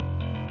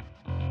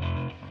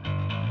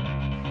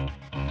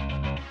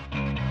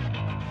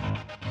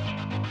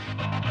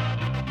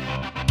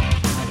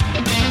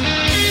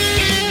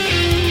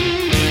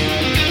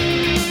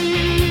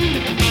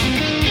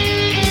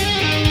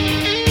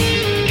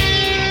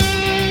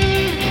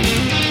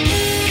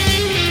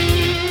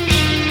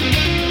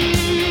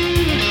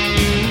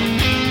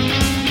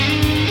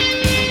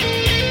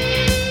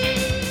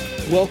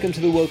welcome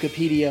to the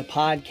Wokepedia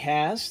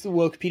podcast. The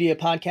Wokepedia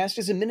podcast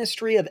is a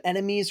ministry of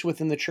enemies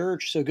within the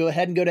church. So go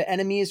ahead and go to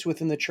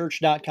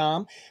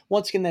enemieswithinthechurch.com.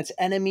 Once again, that's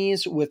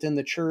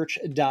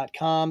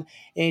enemieswithinthechurch.com.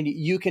 And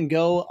you can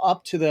go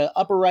up to the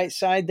upper right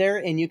side there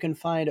and you can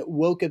find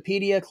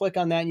Wokepedia. Click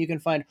on that and you can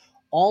find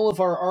all of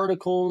our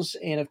articles.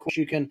 And of course,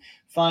 you can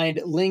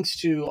find links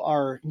to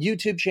our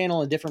YouTube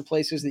channel and different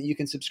places that you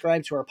can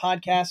subscribe to our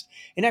podcast.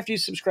 And after you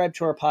subscribe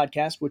to our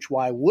podcast, which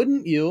why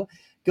wouldn't you?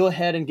 Go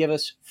ahead and give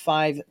us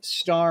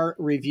 5-star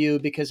review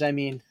because, I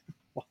mean,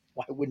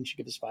 why wouldn't you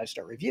give us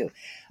 5-star review?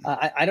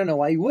 I don't know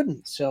why you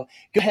wouldn't. So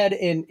go ahead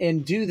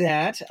and do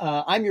that.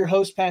 I'm your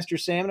host, Pastor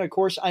Sam. And of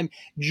course, I'm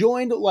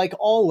joined like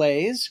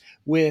always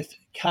with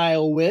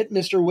Kyle Witt,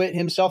 Mr. Witt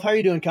himself. How are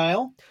you doing,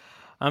 Kyle?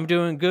 I'm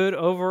doing good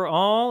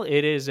overall.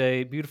 It is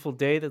a beautiful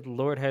day that the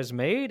Lord has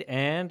made,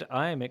 and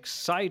I am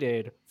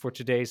excited for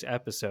today's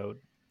episode.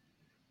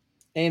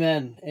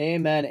 Amen.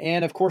 Amen.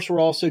 And of course,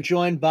 we're also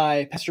joined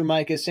by Pastor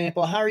Micah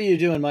Sample. How are you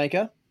doing,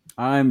 Micah?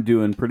 I'm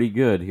doing pretty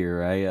good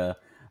here.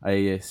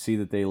 I see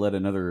that they let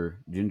another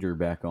ginger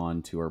back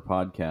on to our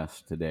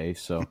podcast today,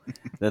 so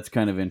that's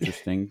kind of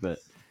interesting. But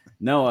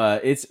no,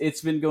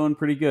 it's been going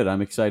pretty good.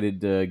 I'm excited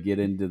to get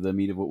into the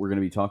meat of what we're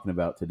going to be talking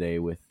about today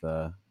with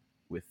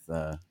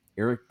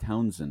Eric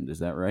Townsend. Is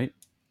that right?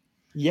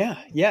 Yeah.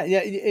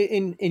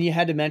 And you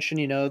had to mention,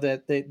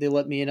 that they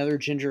let me another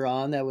ginger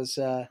on. That was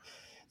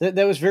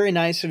that was very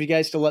nice of you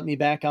guys to let me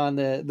back on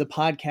the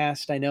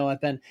podcast. I know I've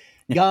been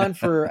gone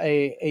for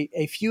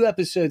a few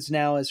episodes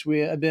now as we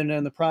have been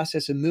in the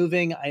process of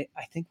moving. I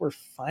think we're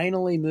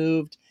finally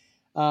moved.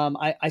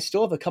 I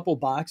still have a couple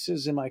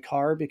boxes in my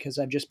car because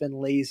I've just been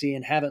lazy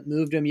and haven't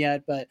moved them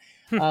yet. But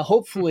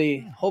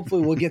hopefully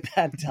we'll get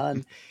that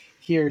done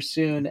here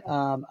soon.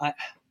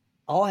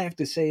 All I have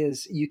to say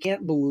is you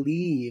can't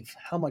believe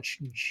how much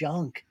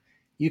junk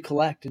you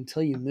collect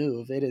until you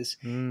move. It is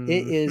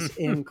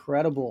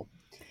incredible.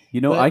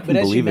 I can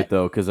believe it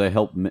though because I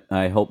help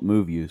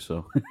move you.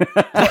 So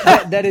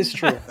that is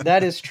true.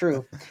 That is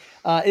true.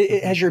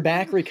 Has your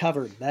back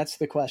recovered? That's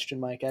the question,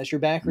 Mike. Has your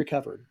back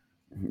recovered?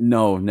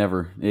 No,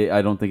 never.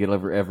 I don't think it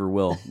ever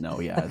will.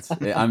 No, yeah,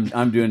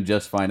 I'm doing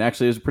just fine.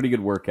 Actually, it was a pretty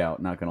good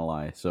workout. Not gonna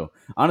lie. So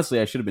honestly,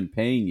 I should have been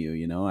paying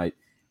you.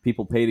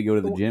 People pay to go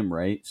to the gym,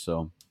 right?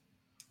 So.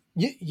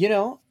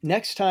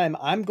 Next time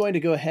I'm going to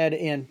go ahead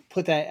and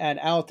put that ad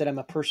out that I'm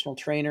a personal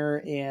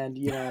trainer and,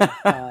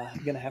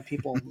 I'm going to have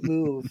people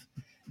move.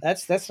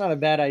 That's not a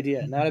bad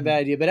idea. Not a bad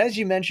idea. But as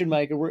you mentioned,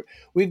 Micah,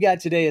 we've got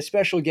today a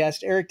special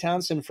guest, Eric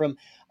Townsend from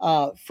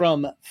 5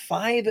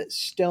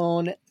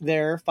 Stone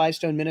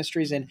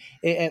Ministries, and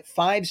at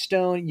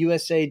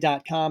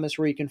 5stoneusa.com is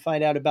where you can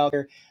find out about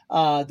their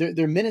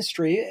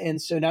ministry.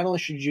 And so not only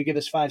should you give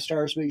us 5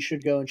 stars, but you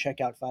should go and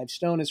check out 5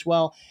 Stone as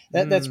well.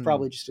 That's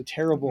probably just a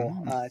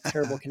terrible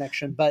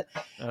connection, but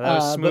that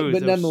was smooth.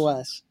 But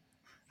nonetheless,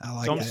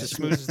 it's almost as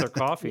smooth as their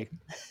coffee.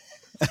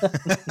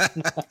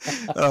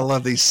 I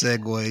love these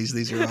segues.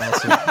 These are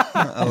awesome.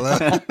 I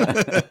love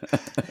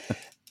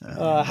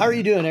how are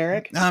you doing,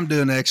 Eric? I'm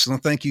doing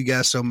excellent. Thank you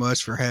guys so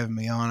much for having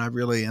me on. I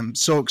really am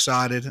so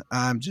excited.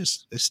 I'm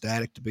just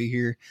ecstatic to be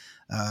here.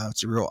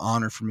 It's a real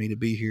honor for me to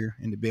be here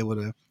and to be able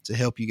to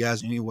help you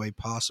guys in any way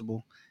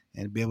possible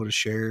and to be able to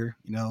share,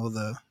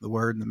 the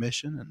word and the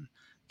mission. And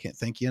can't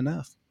thank you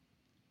enough.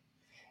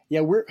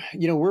 Yeah, we're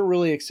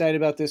really excited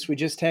about this. We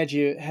just had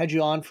you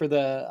on for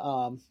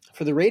the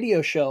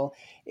radio show,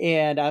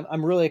 and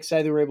I'm really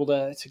excited that we're able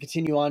to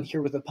continue on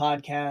here with the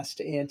podcast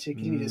and to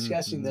continue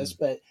discussing this.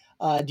 But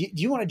do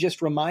you want to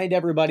just remind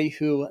everybody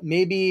who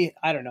maybe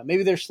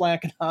they're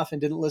slacking off and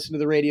didn't listen to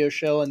the radio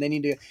show and they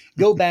need to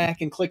go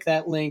back and click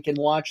that link and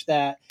watch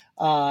that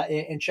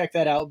and check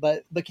that out.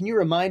 But can you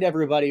remind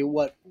everybody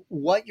what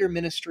your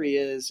ministry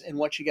is and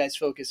what you guys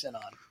focus in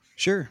on?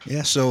 Sure.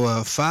 Yeah.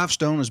 So 5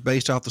 Stone is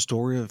based off the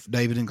story of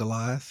David and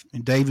Goliath.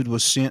 And David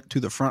was sent to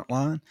the front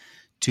line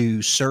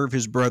to serve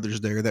his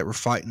brothers there that were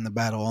fighting the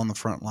battle on the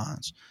front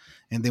lines.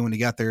 And then when he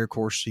got there, of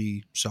course,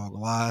 he saw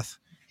Goliath.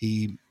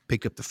 He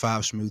picked up the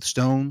 5 smooth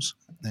stones,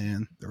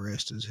 and the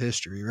rest is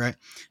history, right?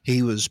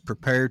 He was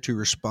prepared to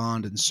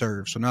respond and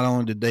serve. So not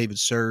only did David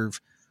serve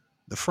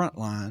the front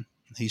line,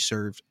 he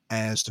served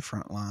as the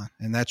front line.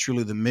 And that's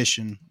really the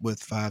mission with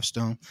 5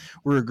 Stone.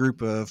 We're a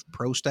group of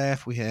pro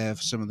staff. We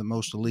have some of the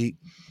most elite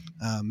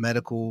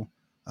medical,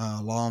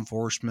 law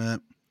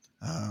enforcement,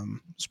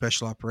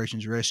 special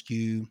operations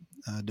rescue,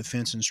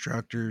 defense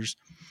instructors,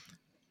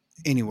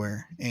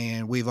 anywhere.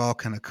 And we've all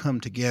kind of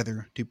come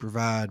together to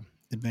provide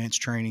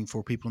advanced training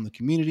for people in the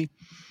community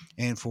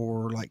and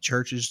for like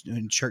churches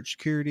doing church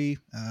security,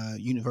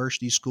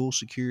 university, school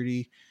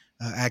security,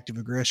 active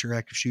aggressor,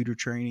 active shooter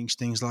trainings,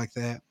 things like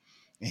that.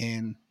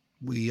 And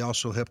we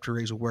also help to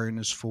raise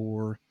awareness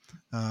for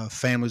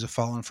families of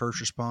fallen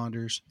first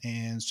responders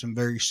and some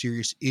very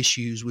serious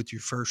issues with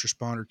your first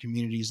responder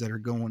communities that are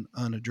going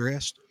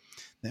unaddressed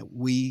that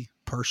we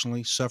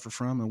personally suffer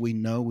from, and we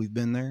know we've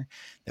been there,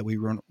 that we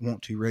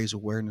want to raise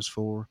awareness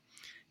for.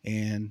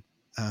 And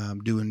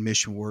doing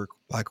mission work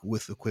like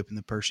with equipping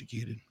the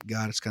persecuted.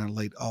 God has kind of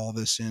laid all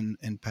this in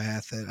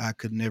path that I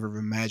could never have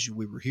imagined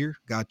we were here.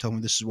 God told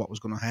me this is what was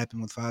going to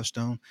happen with Five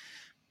Stone,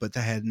 but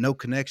I had no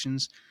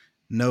connections,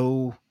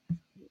 no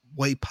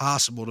way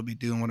possible to be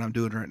doing what I'm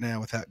doing right now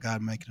without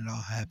God making it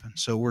all happen.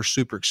 So we're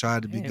super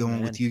excited to be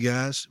going with you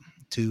guys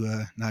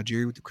to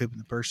Nigeria with equipping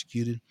the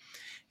persecuted,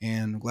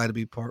 and I'm glad to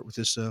be part with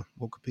this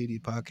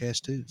Wokepedia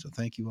podcast too. So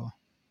thank you all.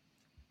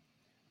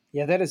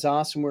 Yeah, that is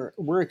awesome.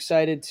 We're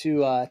excited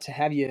to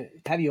have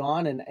you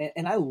on,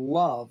 and I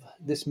love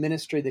this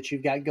ministry that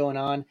you've got going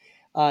on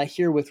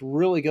here with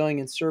really going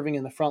and serving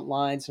in the front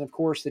lines, and of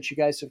course that you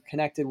guys have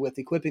connected with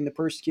equipping the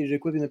persecuted.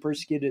 Equipping the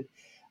persecuted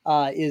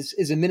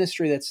is a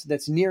ministry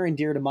that's near and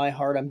dear to my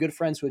heart. I'm good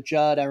friends with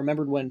Judd. I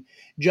remembered when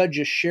Judd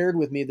just shared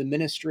with me the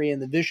ministry and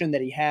the vision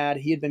that he had.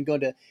 He had been going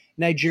to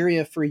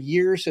Nigeria for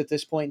years at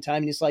this point in time,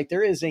 and he's like,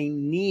 there is a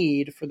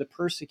need for the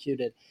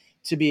persecuted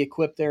to be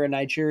equipped there in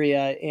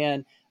Nigeria,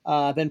 and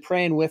I've been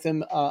praying with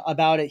him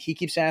about it. He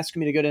keeps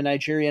asking me to go to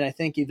Nigeria, and I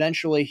think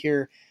eventually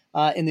here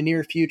in the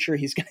near future,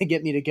 he's going to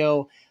get me to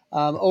go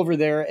over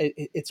there.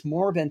 It's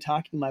more been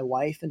talking my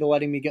wife into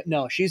letting me go.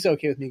 No, she's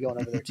okay with me going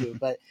over there too,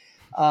 but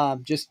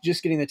just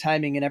getting the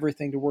timing and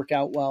everything to work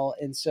out well.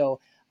 And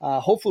so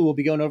hopefully we'll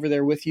be going over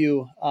there with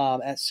you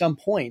at some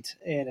point,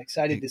 and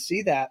excited to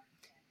see that.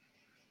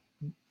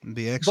 It'd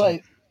be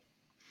excellent.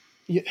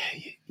 But you,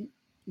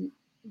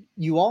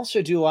 you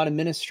also do a lot of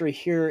ministry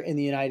here in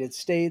the United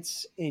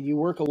States, and you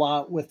work a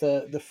lot with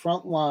the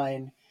front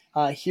line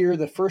here,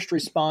 the first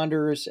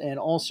responders, and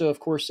also, of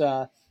course,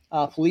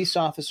 police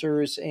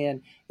officers,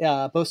 and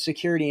both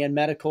security and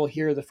medical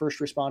here, the first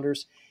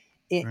responders.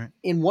 Right.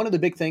 In one of the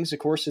big things, of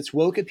course, it's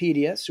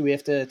Wokepedia. So we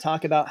have to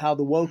talk about how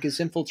the woke is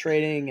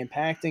infiltrating,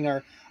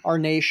 impacting our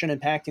nation,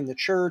 impacting the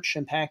church,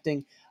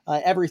 impacting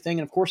everything,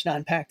 and of course,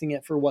 not impacting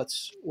it for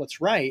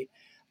what's right.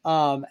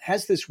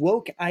 Has this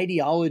woke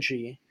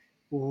ideology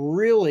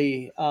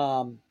really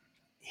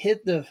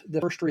hit the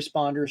first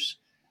responders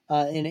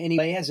in any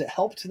way? Has it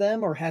helped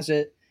them, or has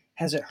it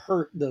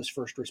hurt those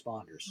first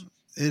responders?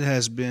 It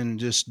has been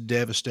just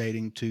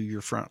devastating to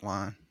your front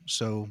line.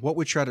 So what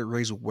we try to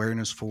raise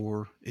awareness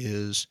for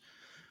is,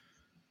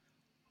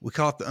 we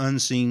call it the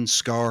unseen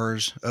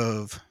scars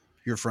of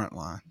your front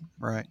line,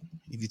 right?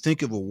 If you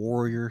think of a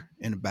warrior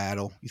in a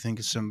battle, you think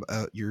of some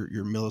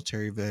your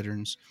military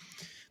veterans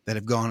that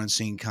have gone and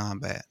seen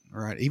combat,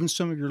 right? Even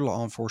some of your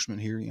law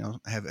enforcement here,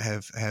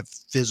 have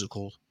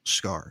physical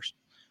scars,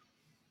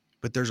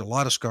 but there's a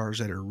lot of scars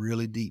that are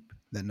really deep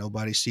that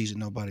nobody sees and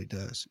nobody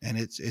does, and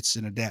it's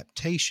an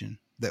adaptation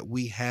that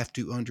we have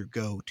to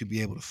undergo to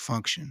be able to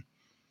function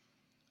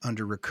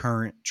under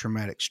recurrent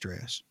traumatic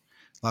stress.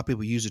 A lot of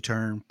people use the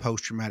term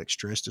post-traumatic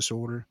stress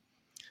disorder.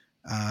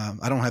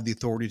 I don't have the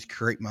authority to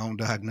create my own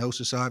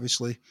diagnosis,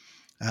 obviously,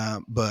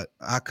 but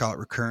I call it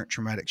recurrent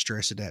traumatic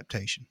stress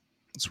adaptation.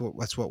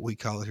 That's what we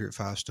call it here at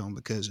Five Stone,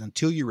 because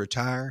until you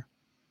retire,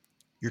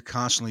 you're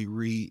constantly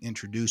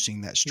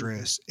reintroducing that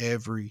stress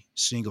every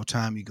single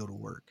time you go to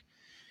work.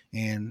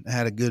 And I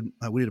had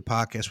we did a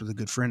podcast with a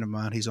good friend of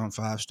mine. He's on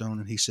Five Stone,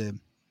 and he said,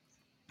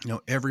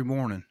 every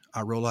morning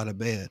I roll out of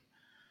bed,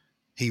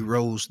 he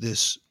rolls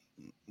this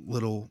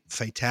little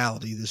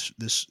fatality,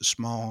 this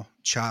small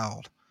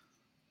child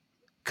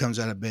comes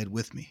out of bed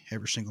with me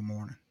every single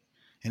morning.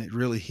 And it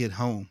really hit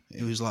home.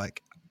 It was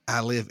like,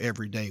 I live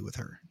every day with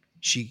her.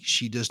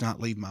 She does not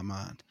leave my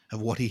mind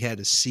of what he had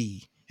to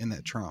see in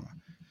that trauma.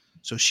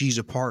 So she's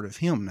a part of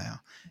him now.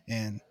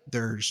 And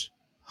there's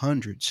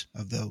hundreds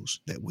of those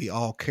that we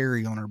all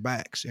carry on our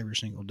backs every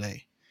single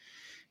day.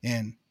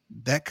 And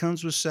that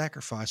comes with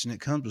sacrifice, and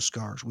it comes with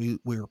scars. We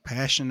are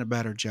passionate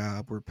about our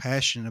job. We're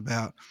passionate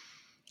about,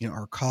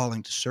 our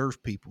calling to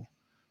serve people.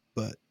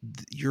 But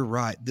you're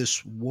right.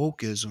 This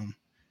wokeism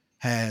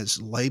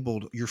has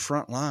labeled your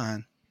front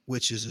line,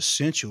 which is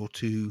essential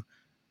to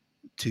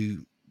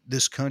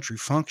this country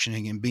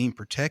functioning and being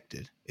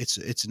protected.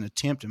 It's an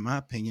attempt, in my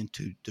opinion,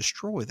 to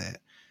destroy that.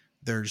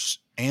 There's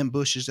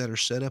ambushes that are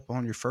set up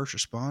on your first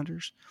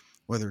responders,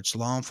 whether it's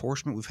law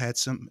enforcement. We've had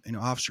some,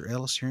 Officer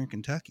Ellis here in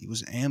Kentucky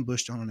was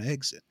ambushed on an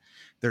exit.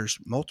 There's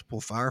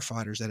multiple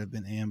firefighters that have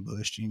been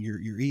ambushed in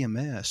your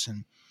EMS,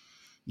 and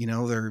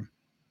they're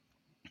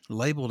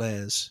labeled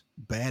as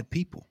bad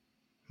people.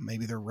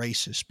 Maybe they're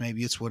racist.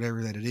 Maybe it's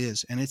whatever that it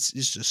is. And it's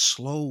just a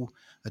slow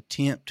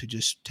attempt to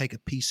just take a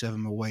piece of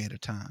them away at a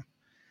time.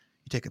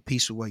 You take a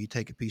piece away, you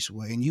take a piece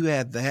away. And you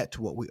add that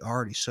to what we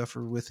already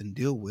suffer with and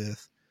deal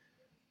with.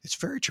 It's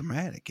very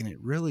traumatic. And it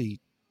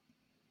really,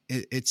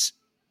 it's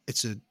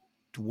a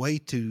way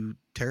to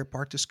tear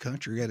apart this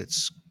country at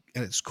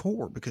its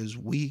core, because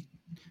I'm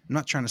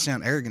not trying to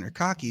sound arrogant or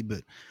cocky,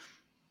 but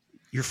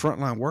your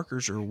frontline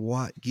workers are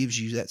what gives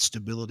you that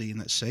stability and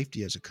that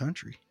safety as a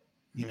country,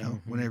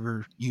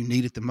 whenever you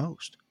need it the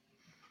most.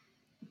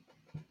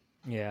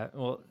 Yeah,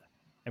 well,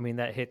 I mean,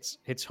 that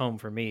hits home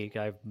for me.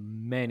 I have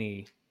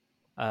many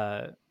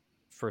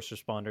first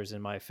responders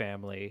in my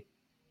family,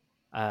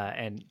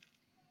 and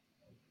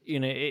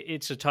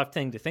it's a tough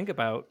thing to think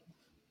about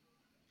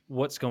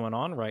what's going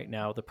on right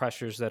now, the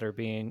pressures that are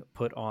being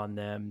put on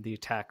them, the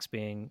attacks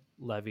being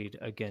levied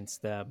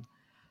against them.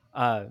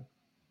 But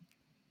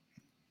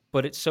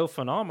it's so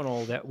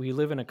phenomenal that we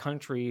live in a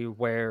country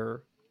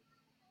where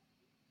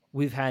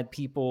we've had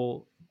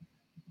people,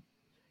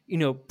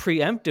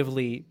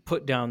 preemptively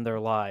put down their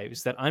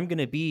lives, that I'm going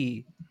to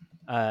be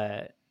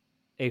uh,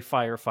 a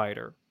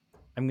firefighter.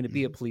 I'm going to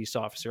be a police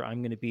officer.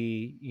 I'm going to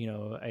be,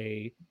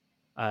 a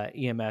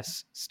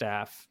EMS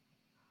staff.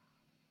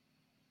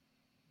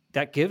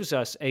 That gives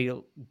us a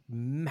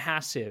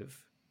massive,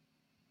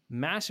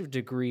 massive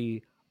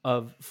degree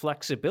of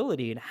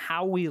flexibility in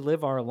how we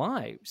live our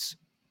lives.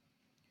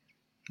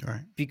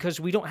 Right. Because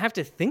we don't have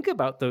to think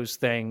about those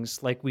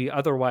things like we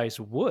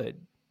otherwise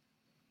would.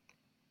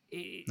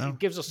 It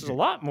gives us a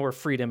lot more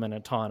freedom and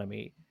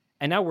autonomy.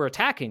 And now we're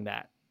attacking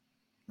that.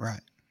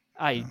 Right.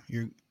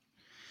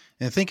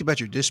 And think about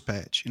your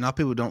dispatch. A lot of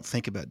people don't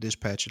think about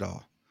dispatch at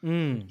all.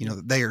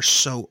 They are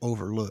so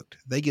overlooked.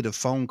 They get a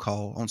phone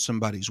call on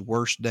somebody's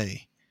worst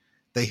day.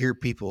 They hear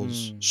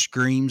people's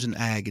screams and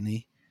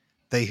agony.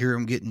 They hear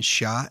them getting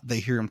shot. They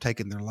hear them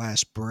taking their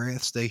last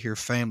breaths. They hear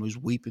families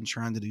weeping,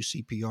 trying to do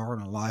CPR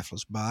on a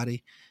lifeless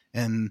body.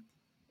 And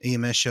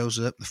EMS shows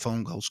up, the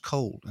phone goes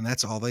cold, and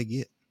that's all they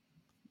get.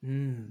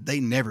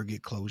 They never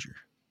get closure,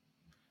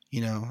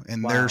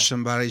 and they're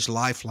somebody's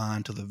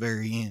lifeline to the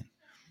very end.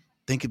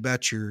 Think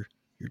about your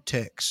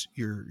techs,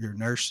 your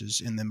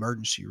nurses in the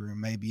emergency room,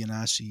 maybe in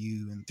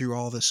ICU, and through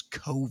all this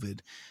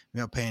COVID,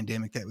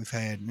 pandemic that we've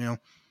had.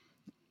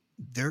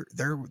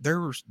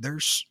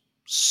 There's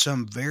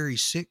some very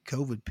sick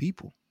COVID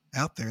people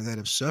out there that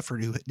have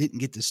suffered who didn't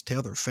get to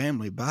tell their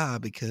family bye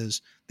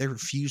because they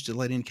refused to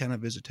let any kind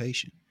of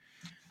visitation.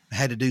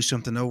 Had to do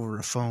something over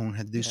a phone,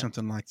 had to do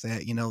something like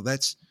that.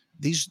 That's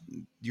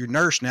your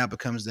nurse now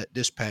becomes that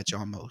dispatch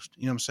almost,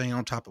 what I'm saying,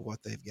 on top of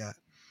what they've got.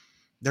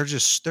 There's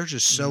just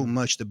so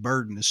much, the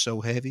burden is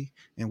so heavy,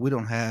 and we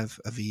don't have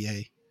a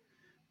VA.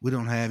 We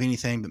don't have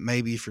anything, but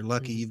maybe if you're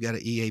lucky, you've got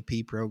an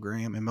EAP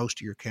program, and most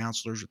of your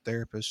counselors or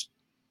therapists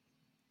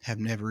have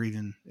never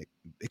even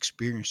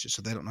experienced it,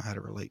 so they don't know how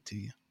to relate to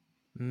you.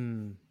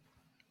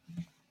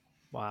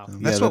 Wow. So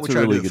that's what we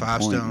try to do at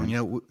Five Stone.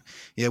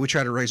 We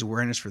try to raise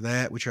awareness for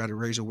that. We try to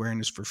raise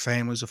awareness for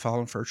families of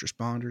fallen first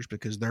responders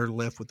because they're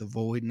left with a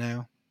void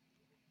now.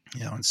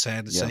 And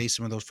sad to say,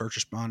 some of those first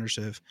responders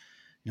have,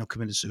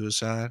 committed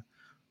suicide,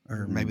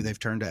 or maybe they've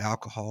turned to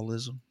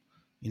alcoholism,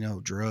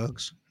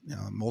 drugs,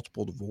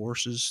 multiple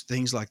divorces,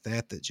 things like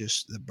that. That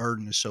just the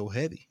burden is so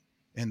heavy,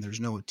 and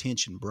there's no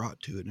attention brought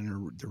to it,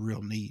 and the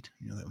real need,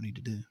 that we need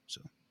to do.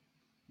 So.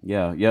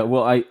 Yeah.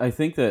 Well, I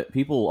think that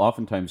people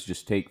oftentimes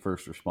just take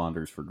first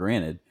responders for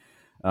granted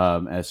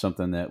as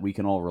something that we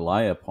can all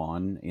rely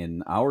upon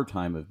in our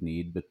time of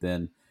need. But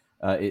then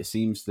it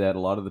seems that a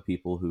lot of the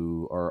people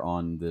who are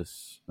on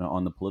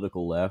the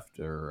political left,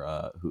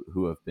 or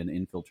who have been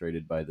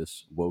infiltrated by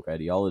this woke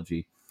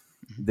ideology,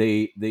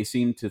 they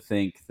seem to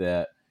think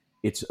that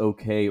it's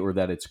okay, or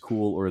that it's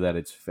cool, or that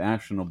it's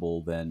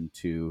fashionable then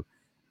to,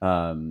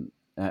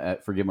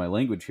 forgive my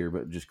language here,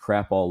 but just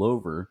crap all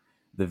over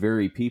the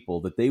very people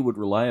that they would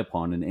rely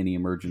upon in any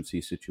emergency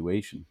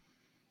situation,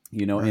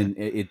 Right.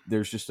 and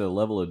there's just a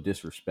level of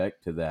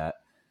disrespect to that.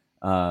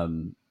 I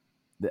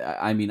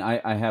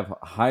have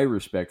high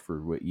respect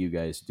for what you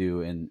guys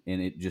do, and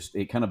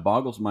it kind of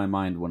boggles my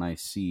mind when I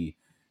see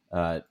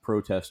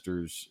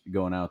protesters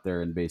going out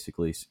there and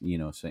basically,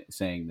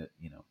 saying that,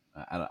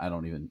 I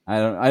don't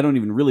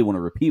even really want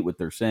to repeat what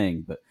they're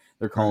saying, but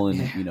they're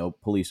calling,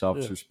 police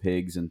officers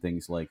pigs and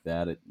things like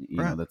that.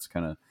 That's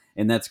kind of,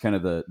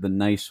 the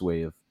nice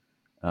way of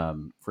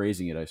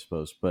phrasing it, I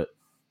suppose. But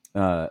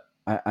the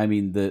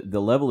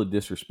level of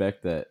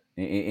disrespect that,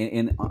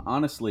 and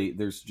honestly,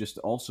 there's just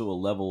also a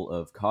level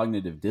of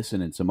cognitive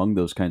dissonance among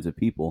those kinds of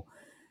people,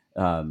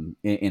 and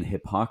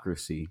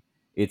hypocrisy.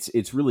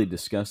 It's really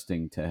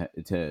disgusting to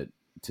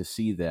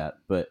see that.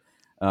 But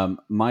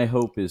my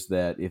hope is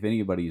that if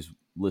anybody's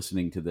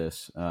listening to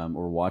this,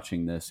 or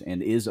watching this,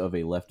 and is of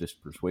a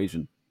leftist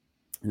persuasion,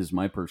 this is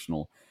my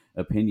personal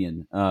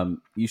opinion,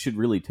 you should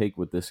really take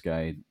what this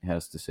guy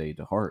has to say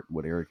to heart,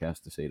 what Eric has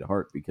to say to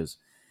heart, because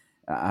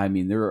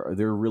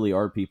there really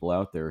are people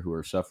out there who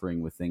are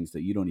suffering with things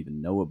that you don't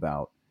even know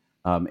about,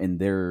 and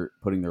they're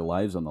putting their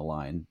lives on the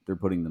line. They're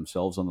putting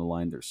themselves on the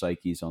line, their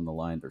psyches on the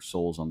line, their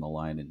souls on the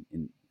line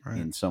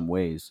in some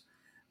ways.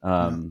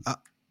 And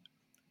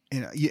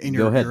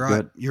Go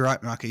ahead. You're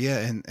right, Micah.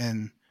 Yeah,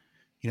 and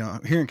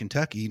here in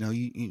Kentucky,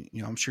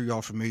 I'm sure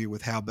y'all familiar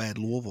with how bad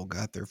Louisville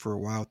got there for a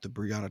while with the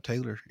Breonna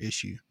Taylor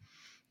issue.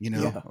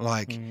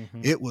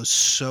 It was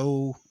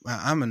so.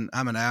 I'm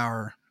an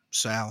hour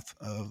south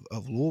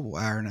of Louisville,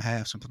 hour and a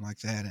half, something like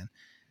that, and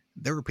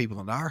there were people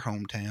in our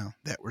hometown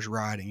that was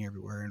rioting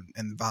everywhere,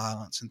 and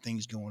violence and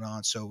things going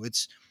on. So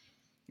it's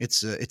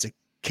a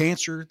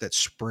cancer that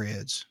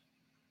spreads.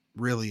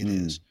 Really, it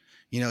is.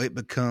 It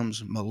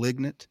becomes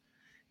malignant,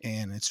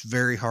 and it's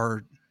very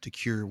hard to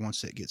cure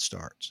once that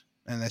starts.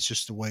 And that's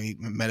just the way,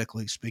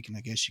 medically speaking,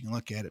 I guess you can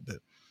look at it. But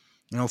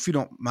if you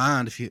don't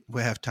mind, if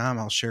we have time,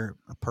 I'll share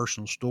a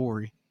personal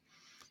story.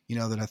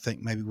 that I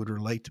think maybe would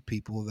relate to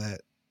people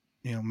that,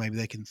 maybe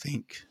they can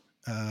think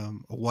of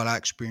what I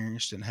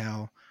experienced and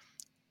how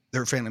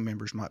their family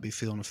members might be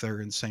feeling if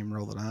they're in the same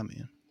role that I'm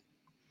in.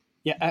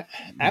 Yeah,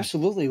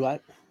 absolutely.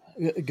 What?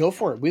 Go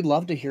for it. We'd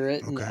love to hear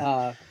it, and Okay.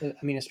 I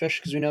mean,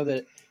 especially because we know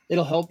that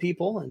it'll help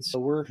people, and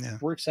so Yeah.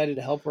 we're excited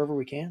to help wherever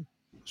we can.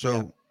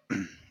 So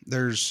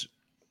there's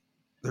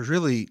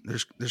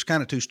there's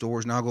kind of two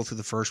stories, and I'll go through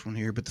the first one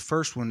here. But the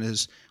first one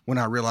is when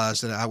I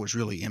realized that I was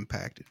really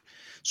impacted.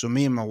 So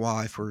me and my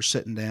wife were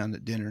sitting down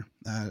at dinner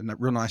in a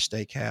real nice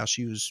steakhouse.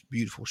 She was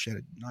beautiful. She had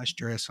a nice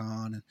dress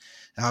on, and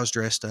I was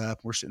dressed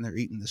up. We're sitting there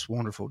eating this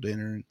wonderful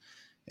dinner,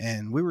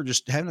 and we were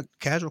just having a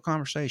casual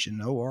conversation,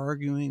 no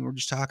arguing. We're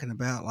just talking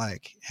about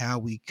like how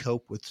we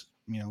cope with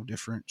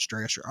different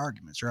stress or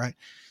arguments, right?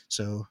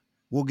 So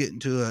we'll get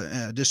into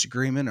a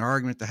disagreement or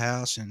argument at the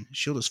house, and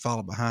she'll just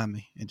follow behind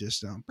me and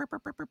just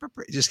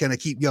just kind of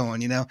keep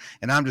going,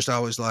 And I'm just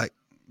always like,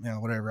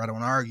 whatever, I don't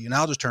want to argue, and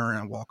I'll just turn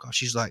around and walk off.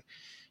 She's like,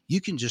 you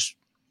can just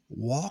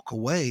walk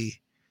away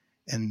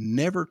and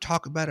never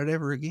talk about it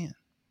ever again.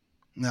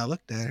 And I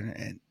looked at her,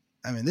 and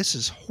I mean, this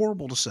is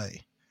horrible to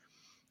say.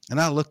 And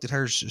I looked at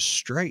her just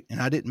straight,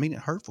 and I didn't mean it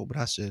hurtful, but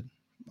I said,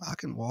 I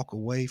can walk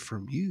away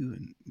from you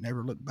and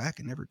never look back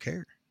and never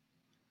care.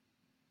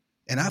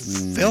 And I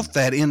felt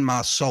that in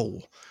my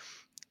soul.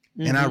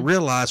 And I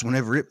realized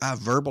whenever I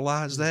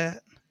verbalized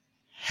that,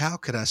 how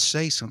could I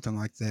say something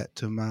like that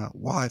to my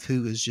wife,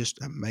 who is just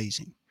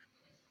amazing?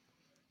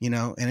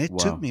 And it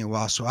took me a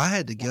while. So I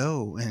had to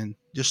go and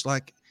just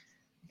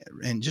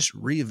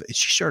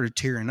she started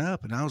tearing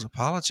up, and I was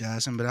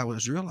apologizing, but I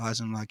was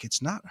realizing like,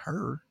 it's not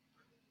her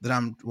that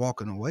I'm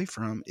walking away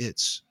from.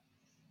 It's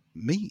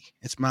me.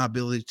 It's my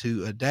ability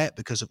to adapt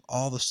because of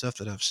all the stuff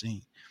that I've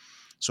seen.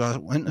 So I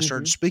went and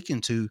started speaking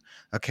to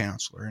a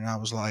counselor, and I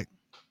was like,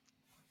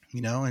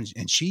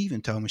 and she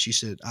even told me, she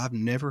said, I've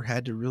never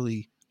had to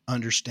really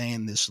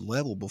understand this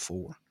level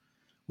before.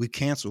 We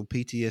canceled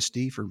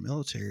PTSD for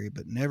military,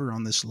 but never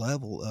on this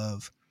level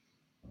of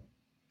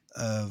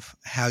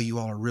how you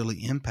all are really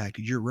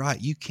impacted. You're right.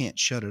 You can't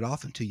shut it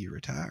off until you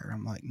retire.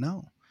 I'm like,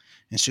 no.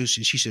 And so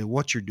she said,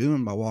 what you're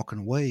doing by walking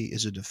away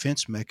is a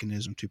defense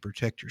mechanism to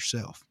protect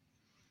yourself.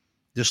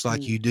 Just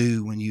like you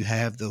do when you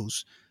have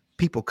those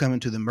people come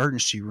into the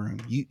emergency room.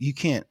 You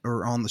can't,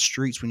 or on the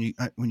streets when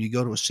you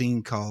go to a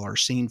scene call or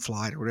scene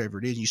flight or whatever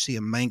it is, you see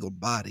a mangled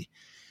body.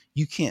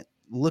 You can't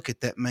look at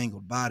that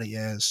mangled body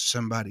as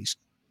somebody's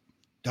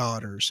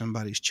daughter,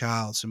 somebody's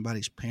child,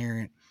 somebody's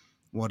parent,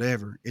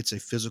 whatever. It's a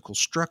physical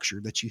structure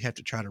that you have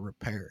to try to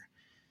repair.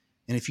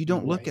 And if you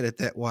don't look at it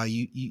that way,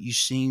 you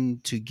seem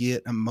to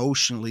get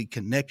emotionally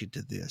connected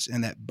to this,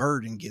 and that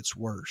burden gets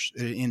worse.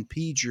 It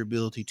impedes your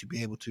ability to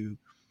be able to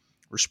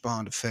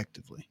respond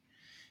effectively.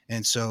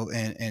 And so,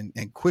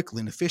 and quickly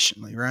and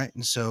efficiently, right?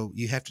 And so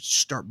you have to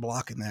start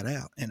blocking that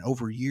out. And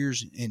over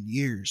years and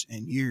years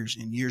and years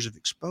and years of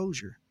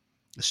exposure,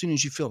 as soon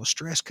as you feel the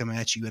stress come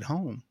at you at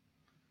home,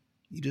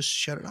 you just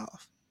shut it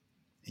off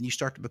and you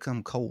start to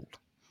become cold,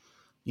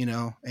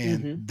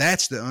 and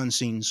that's the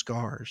unseen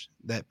scars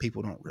that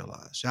people don't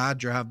realize. I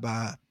drive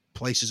by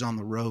places on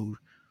the road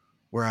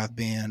where I've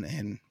been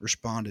and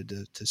responded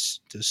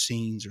to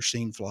scenes or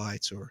scene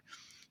flights or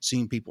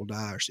seen people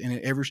die. And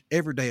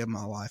every day of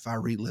my life, I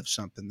relive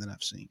something that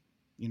I've seen,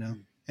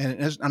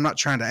 and I'm not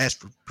trying to ask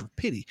for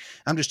pity.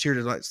 I'm just here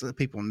to let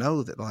people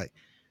know that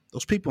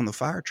those people in the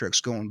fire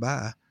trucks going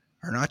by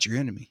are not your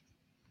enemy.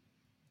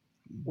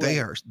 They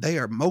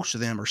are, most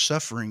of them are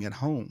suffering at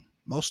home.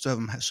 Most of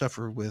them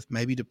suffer with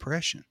maybe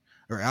depression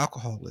or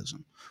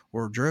alcoholism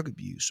or drug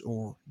abuse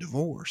or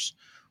divorce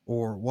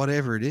or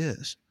whatever it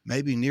is,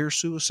 maybe near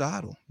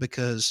suicidal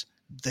because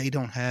they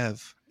don't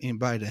have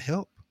anybody to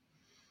help.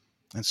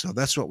 And so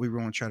that's what we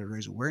want to try to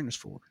raise awareness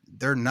for.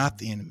 They're not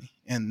the enemy.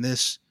 And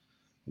this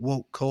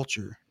woke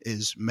culture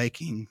is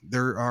making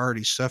their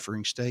already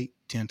suffering state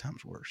 10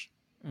 times worse.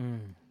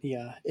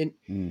 Yeah.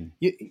 And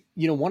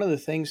one of the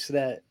things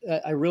that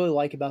I really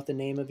like about the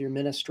name of your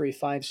ministry,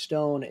 Five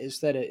Stone, is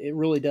that it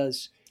really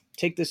does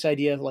take this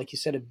idea of, like you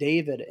said, of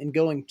David and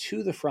going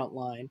to the front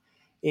line.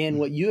 And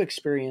what you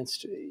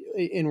experienced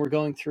and were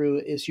going through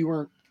is you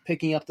weren't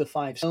picking up the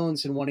 5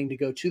 stones and wanting to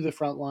go to the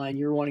front line.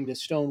 You're wanting to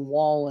stone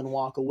wall and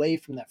walk away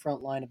from that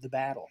front line of the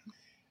battle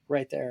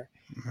right there.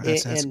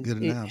 That's a good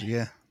analogy.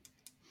 Yeah.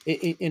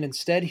 And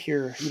instead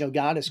here,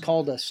 God has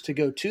called us to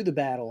go to the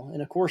battle.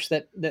 And of course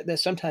that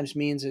sometimes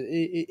means it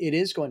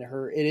is going to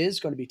hurt. It is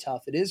going to be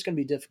tough. It is going to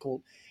be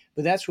difficult.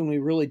 But that's when we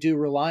really do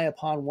rely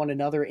upon one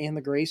another and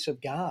the grace of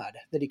God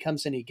that he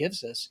comes and he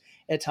gives us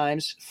at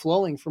times,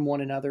 flowing from one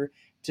another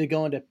to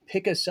go and to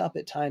pick us up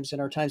at times in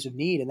our times of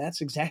need. And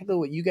that's exactly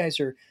what you guys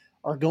are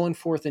going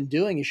forth and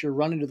doing, is you're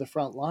running to the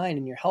front line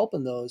and you're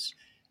helping those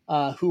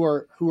who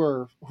are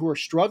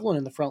struggling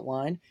in the front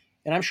line.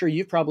 And I'm sure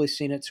you've probably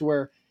seen it to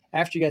where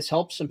after you guys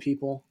help some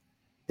people,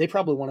 they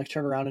probably want to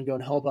turn around and go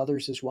and help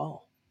others as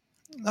well.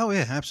 Oh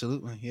yeah,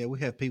 absolutely. Yeah, we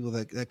have people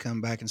that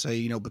come back and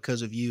say,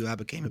 because of you, I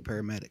became a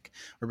paramedic,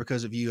 or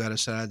because of you, I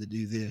decided to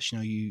do this.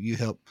 You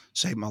helped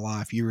save my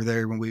life. You were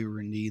there when we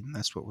were in need, and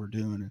that's what we're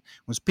doing. And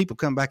when people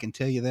come back and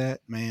tell you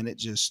that, man, it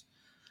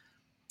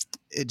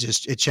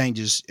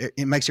changes.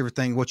 It makes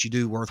everything what you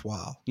do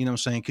worthwhile. You know what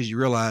I'm saying? Because you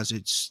realize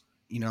it's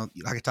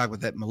like I talk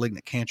about that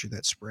malignant cancer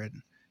that's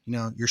spreading.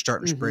 You're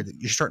starting to Hmm. spread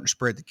You're starting to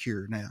spread the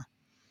cure now.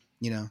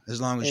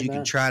 As long as you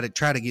can Amen.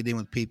 try to get in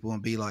with people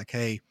and be like,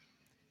 hey,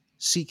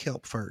 seek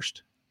help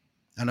first.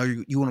 I know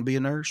you want to be a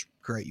nurse,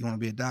 great. You want to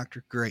be a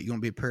doctor, great. You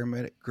want to be a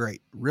paramedic,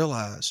 great.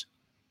 Realize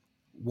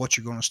what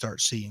you're going to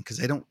start seeing, because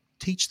they don't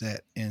teach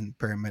that in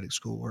paramedic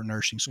school or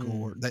nursing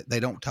school, or they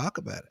don't talk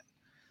about it.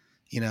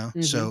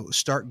 Hmm. So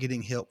start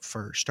getting help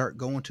first. Start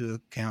going to a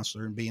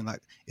counselor and being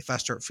like, if I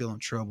start feeling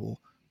trouble,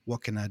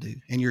 what can I do?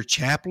 And your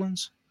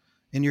chaplains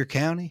in your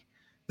county,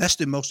 that's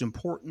the most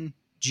important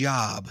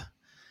job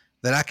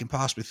that I can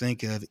possibly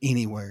think of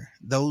anywhere.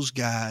 Those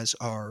guys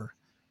are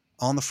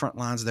on the front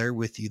lines there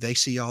with you. They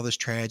see all this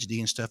tragedy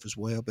and stuff as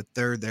well, but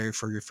they're there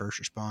for your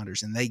first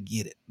responders, and they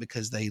get it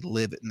because they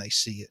live it and they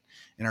see it.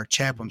 And our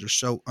chaplains are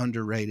so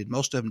underrated.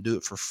 Most of them do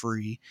it for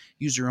free,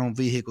 use their own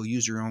vehicle,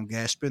 use their own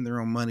gas, spend their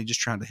own money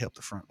just trying to help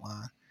the front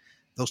line.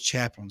 Those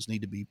chaplains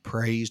need to be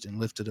praised and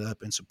lifted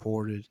up and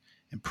supported,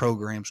 and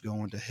programs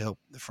going to help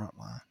the front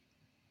line.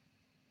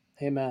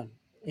 Amen.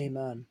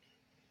 Amen.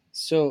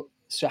 So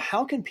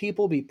how can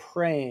people be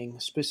praying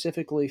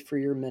specifically for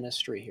your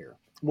ministry here?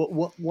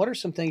 What are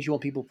some things you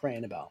want people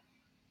praying about?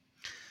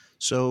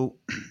 So,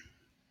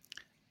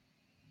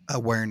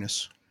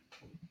 awareness.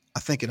 I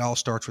think it all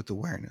starts with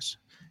awareness.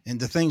 And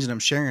the things that I'm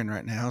sharing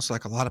right now, it's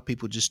like a lot of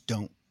people just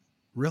don't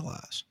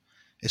realize.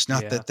 It's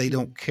not Yeah. that they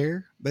don't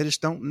care, they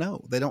just don't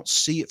know. They don't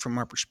see it from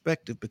our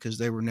perspective because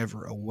they were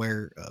never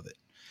aware of it.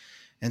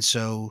 And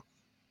so,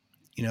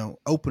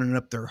 opening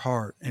up their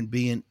heart and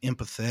being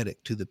empathetic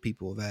to the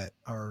people that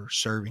are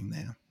serving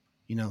them.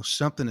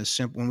 Something as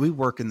simple. When we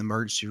work in the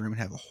emergency room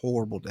and have a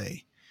horrible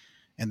day,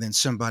 and then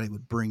somebody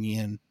would bring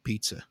in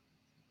pizza,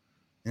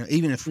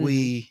 even if Hmm.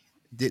 we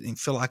didn't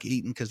feel like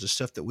eating because of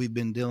stuff that we've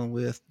been dealing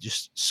with,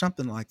 just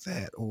something like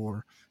that,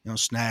 or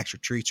snacks or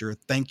treats, or a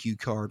thank you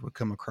card would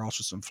come across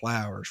with some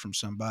flowers from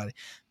somebody.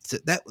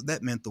 That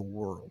meant the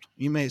world.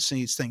 You may have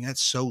seen this thing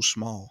that's so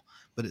small,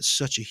 but it's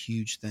such a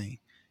huge thing.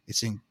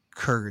 It's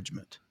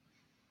encouragement.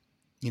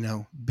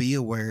 Be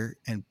aware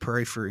and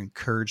pray for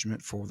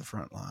encouragement for the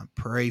front line.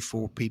 Pray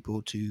for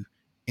people to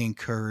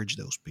encourage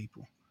those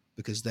people,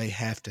 because they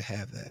have to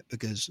have that,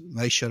 because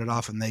they shut it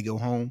off and they go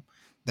home.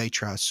 They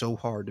try so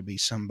hard to be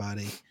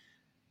somebody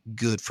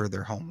good for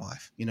their home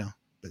life.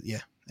 But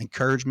yeah,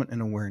 encouragement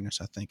and awareness,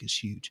 I think, is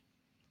huge.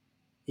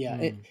 Yeah,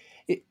 Mm.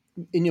 it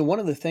and one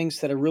of the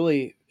things that I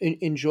really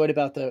enjoyed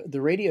about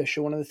the radio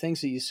show, one of the things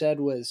that you said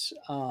was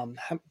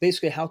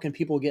basically how can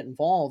people get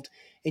involved,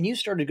 and you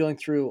started going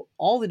through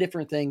all the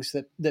different things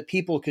that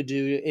people could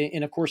do,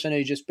 and of course I know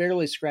you just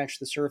barely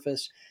scratched the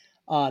surface,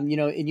 and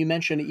you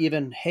mentioned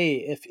even, hey,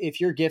 if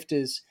your gift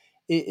is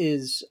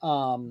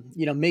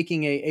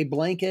making a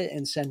blanket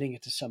and sending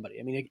it to somebody.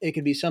 I mean, it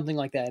could be something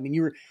like that. I mean,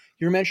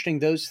 you're mentioning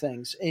those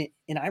things,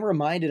 and I'm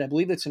reminded, I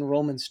believe it's in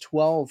Romans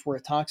 12 where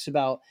it talks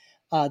about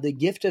the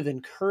gift of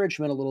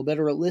encouragement a little bit,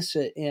 or it lists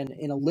it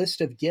in a list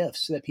of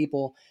gifts that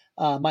people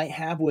might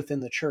have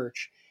within the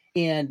church.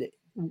 And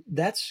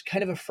that's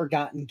kind of a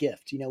forgotten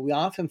gift. We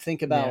often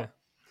think Yeah. about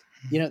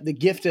the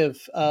gift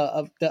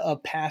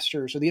of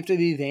pastors, or the gift of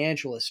the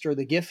evangelist, or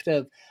the gift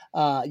of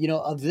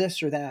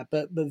this or that,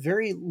 but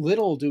very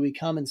little do we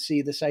come and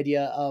see this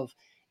idea of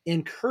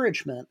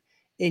encouragement.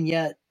 And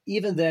yet,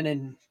 even then,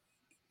 in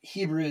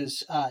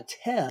Hebrews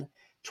 10,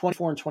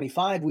 24 and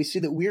 25, we see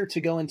that we're to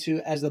go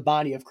into, as the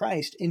body of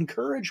Christ,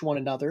 encourage one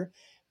another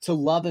to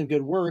love and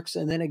good works,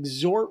 and then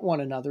exhort one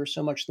another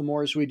so much the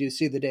more as we do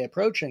see the day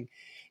approaching.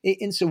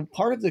 And so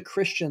part of the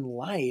Christian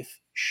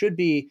life should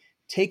be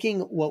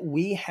taking what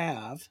we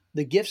have,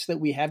 the gifts that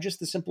we have,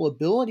 just the simple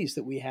abilities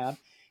that we have,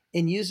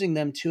 and using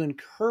them to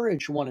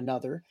encourage one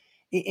another.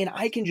 And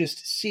I can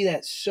just see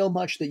that so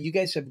much that you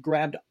guys have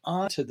grabbed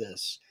onto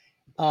this,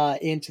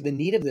 into the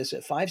need of this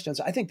at Five Stones.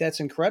 I think that's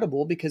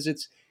incredible because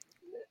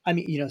I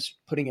mean,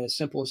 putting it as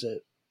simple as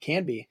it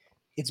can be,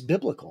 it's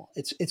biblical.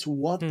 It's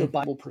what the Hmm.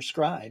 Bible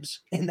prescribes,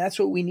 and that's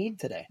what we need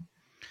today.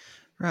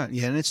 Right.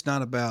 Yeah. And it's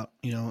not about,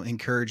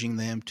 encouraging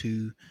them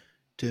to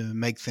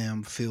make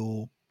them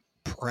feel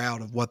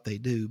proud of what they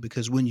do,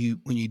 because when you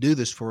do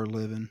this for a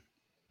living,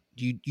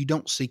 you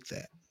don't seek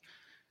that.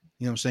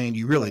 You know what I'm saying?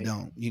 You really Right.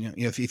 don't.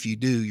 If you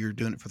do, you're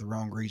doing it for the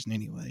wrong reason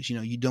anyways.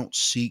 You don't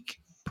seek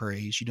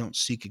praise, you don't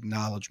seek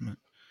acknowledgement,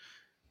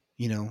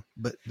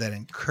 but that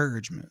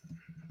encouragement,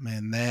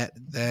 man,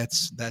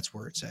 that's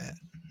where it's at,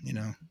 you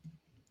know.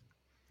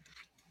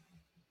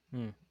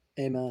 Hmm.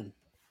 Amen.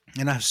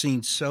 And I've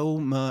seen so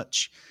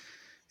much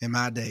in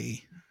my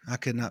day. I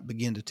could not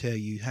begin to tell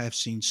you. I've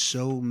seen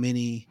so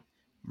many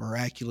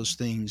miraculous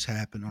things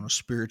happen on a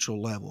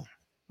spiritual level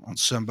on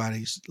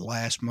somebody's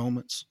last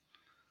moments.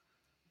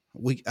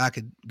 I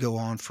could go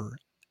on for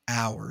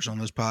hours on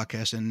this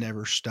podcast and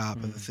never stop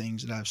of the Mm.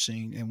 things that I've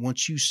seen. And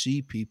once you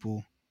see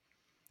people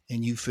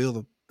and you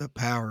feel the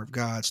power of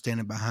God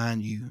standing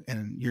behind you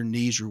and your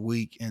knees are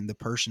weak and the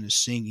person is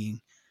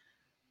singing,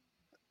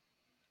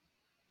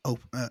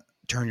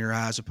 turn your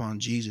eyes upon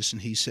Jesus,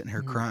 and he's sitting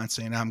here crying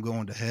saying, I'm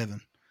going to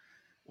heaven.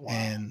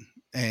 Wow.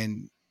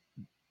 And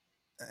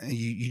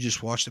you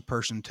just watch the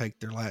person take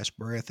their last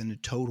breath into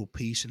total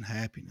peace and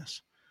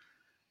happiness.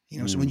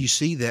 So when you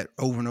see that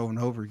over and over and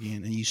over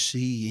again, and you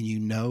see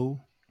and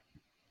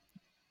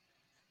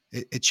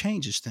it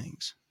changes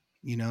things.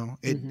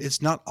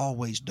 It's not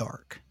always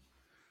dark.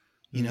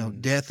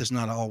 Death is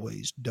not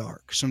always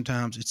dark.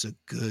 Sometimes it's a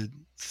good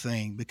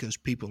thing because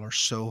people are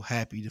so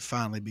happy to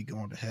finally be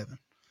going to heaven.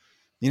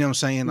 You know what I'm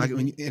saying? Like,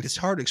 and it's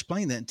hard to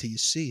explain that until you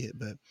see it.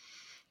 But,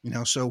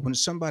 so when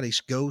somebody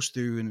goes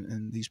through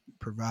and these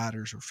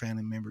providers or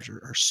family members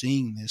are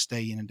seeing this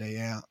day in and day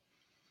out,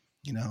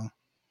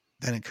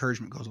 that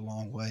encouragement goes a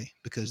long way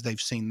because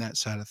they've seen that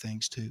side of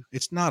things too.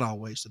 It's not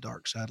always the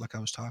dark side, like I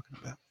was talking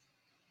about.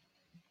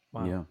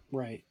 Wow. Yeah.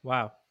 Right.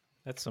 Wow.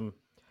 That's some.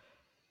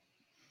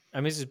 I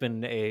mean, this has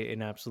been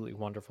an absolutely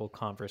wonderful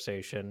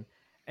conversation.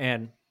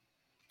 And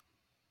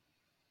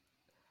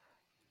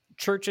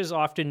churches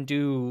often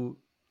do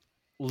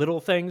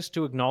little things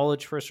to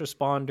acknowledge first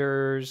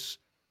responders.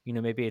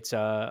 Maybe it's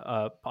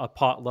a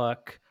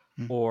potluck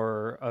Mm.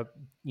 or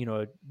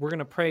we're going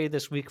to pray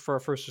this week for our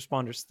first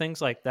responders,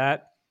 things like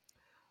that.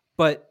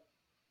 But,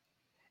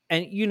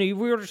 and we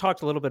already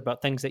talked a little bit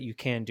about things that you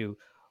can do,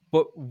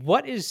 but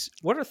what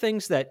are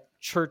things that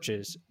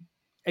churches,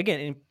 again,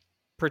 in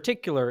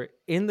particular,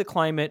 in the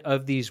climate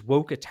of these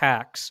woke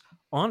attacks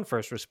on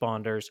first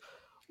responders,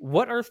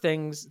 what are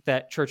things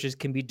that churches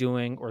can be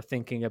doing or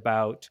thinking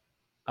about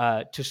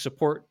to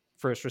support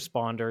first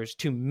responders,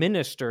 to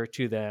minister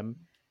to them?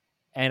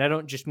 And I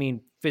don't just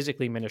mean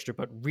physically minister,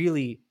 but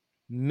really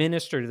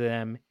minister to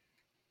them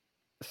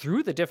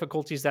through the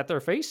difficulties that they're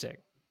facing.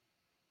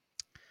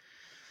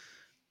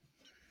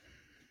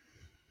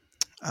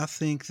 I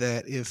think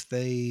that if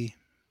they,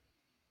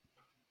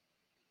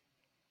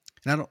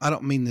 and I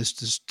don't mean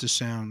this to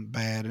sound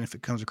bad, and if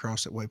it comes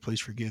across that way, please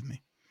forgive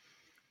me.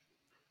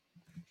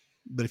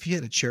 But if you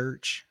had a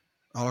church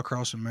all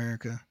across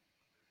America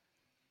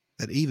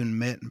that even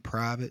met in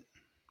private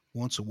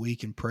once a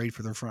week and prayed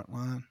for their front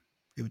line,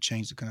 it would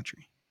change the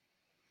country.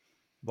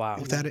 Wow.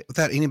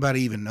 Without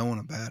anybody even knowing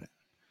about it.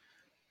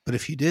 But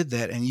if you did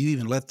that and you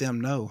even let them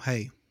know,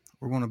 hey,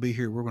 we're going to be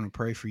here, we're going to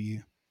pray for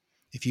you.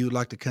 If you would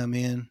like to come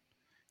in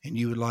and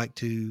you would like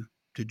to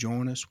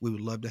join us, we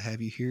would love to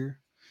have you here.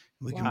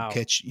 We can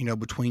catch,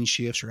 between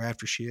shifts or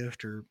after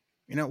shift or,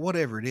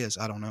 whatever it is.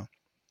 I don't know.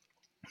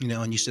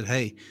 And you said,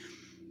 hey,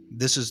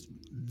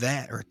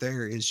 that right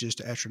there is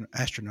just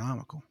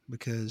astronomical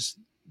because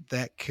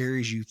that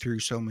carries you through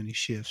so many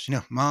shifts.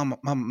 My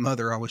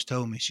mother always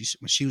told me,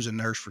 when she was a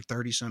nurse for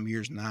 30 some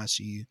years in the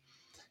ICU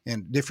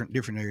and different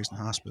areas in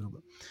the hospital,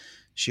 but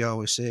she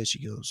always said,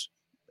 she goes,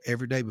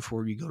 every day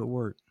before you go to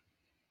work,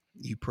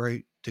 you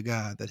pray to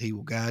God that he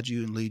will guide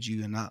you and lead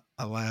you and not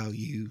allow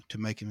you to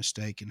make a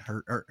mistake and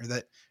hurt, or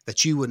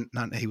that you wouldn't,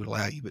 not that he would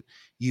allow you, but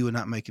you would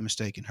not make a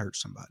mistake and hurt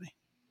somebody.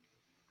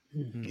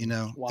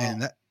 Wow.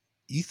 And that,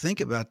 you think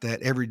about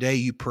that every day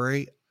you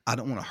pray, I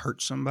don't want to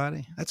hurt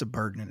somebody. That's a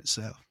burden in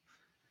itself.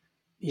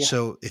 Yeah.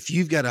 So if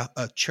you've got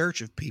a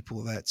church of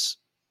people that's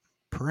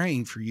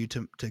praying for you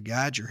to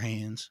guide your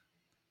hands,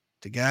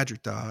 to guide your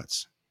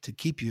thoughts, to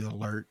keep you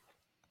alert,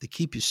 to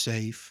keep you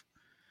safe,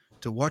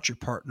 to watch your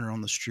partner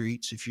on the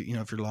streets, if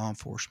if you're law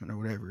enforcement or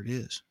whatever it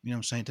is, what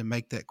I'm saying, to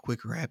make that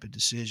quick, rapid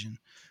decision,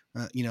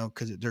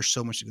 because there's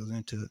so much that goes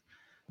into it.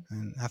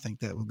 And I think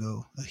that will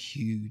go a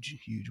huge,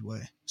 huge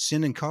way.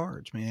 Sending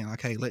cards, man,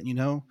 like, hey, letting you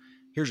know,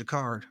 here's a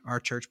card. Our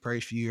church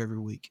prays for you every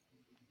week.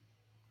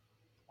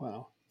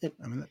 Wow.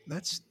 I mean,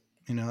 that's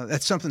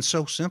something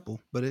so simple,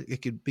 but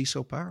it could be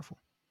so powerful.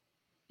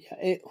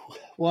 Yeah.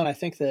 And I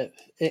think that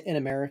in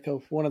America,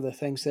 one of the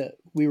things that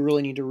we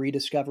really need to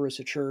rediscover as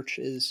a church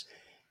is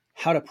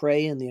how to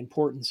pray and the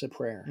importance of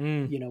prayer.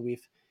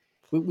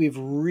 We've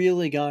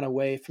really gone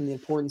away from the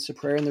importance of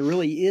prayer, and there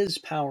really is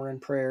power in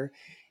prayer,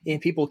 and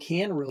people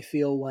can really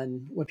feel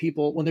when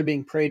they're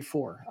being prayed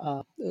for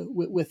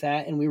with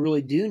that. And we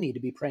really do need to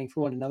be praying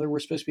for one another. We're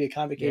supposed to be a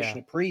convocation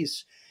of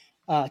priests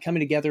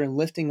coming together and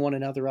lifting one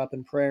another up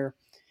in prayer.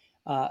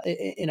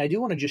 And I do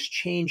want to just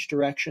change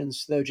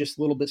directions, though, just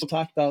a little bit. So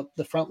we'll talk about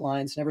the front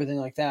lines and everything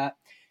like that,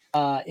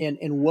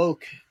 and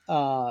woke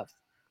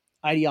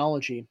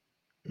ideology.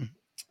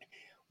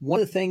 One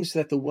of the things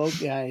that the woke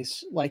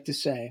guys like to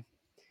say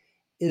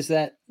is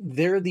that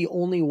they're the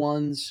only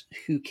ones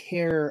who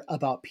care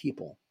about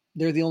people.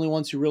 They're the only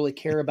ones who really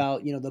care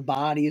about, the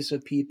bodies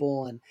of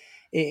people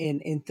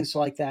and things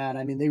like that.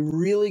 I mean, they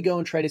really go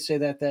and try to say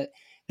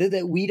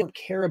that we don't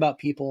care about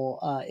people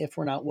if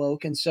we're not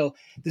woke. And so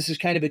this is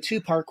kind of a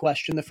two-part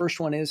question. The first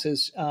one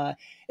is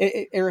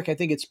Eric, I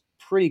think it's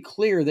pretty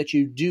clear that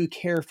you do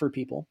care for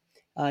people.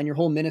 and your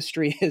whole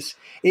ministry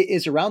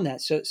is around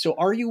that. So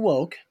are you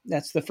woke?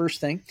 That's the first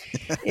thing.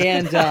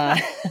 And no,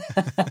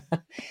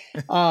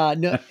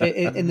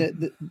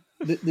 and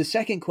the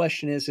second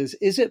question is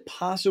it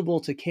possible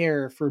to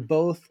care for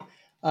both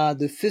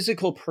the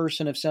physical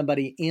person of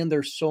somebody and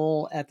their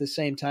soul at the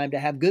same time, to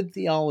have good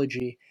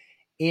theology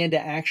and to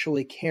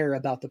actually care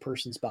about the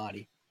person's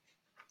body?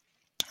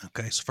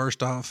 Okay, so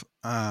first off,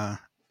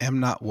 am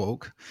not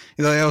woke.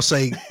 You know, they all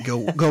say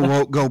go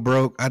woke, go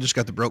broke. I just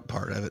got the broke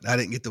part of it. I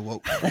didn't get the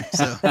woke part.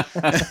 So,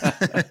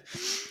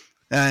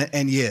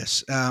 and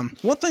yes,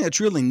 one thing that's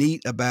really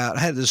neat about,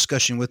 I had a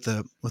discussion with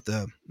the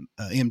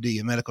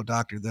MD, a medical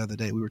doctor, the other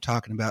day. We were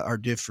talking about our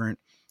different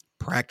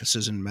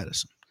practices in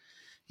medicine,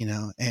 you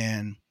know,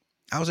 and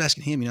I was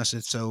asking him, you know, I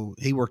said, so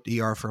he worked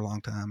ER for a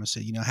long time. I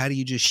said, you know, how do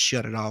you just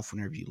shut it off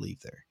whenever you leave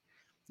there?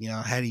 You know,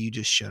 how do you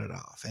just shut it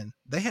off? And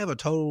they have a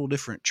total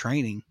different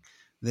training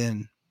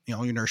than, you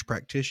know, your nurse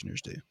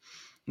practitioners do.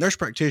 Nurse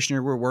practitioner,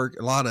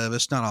 a lot of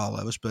us, not all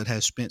of us, but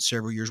has spent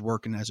several years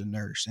working as a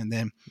nurse. And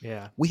then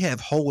we have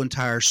whole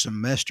entire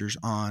semesters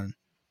on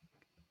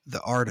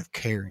the art of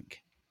caring.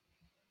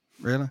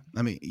 Really?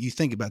 I mean, you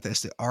think about that.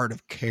 It's the art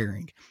of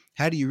caring.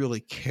 How do you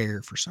really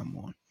care for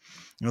someone?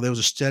 You know, there was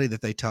a study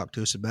that they talked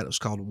to us about. It was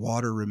called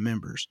Water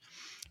Remembers.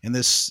 And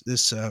this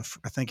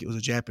I think it was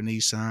a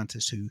Japanese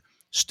scientist who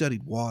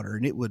studied water,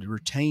 and it would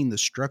retain the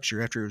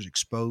structure after it was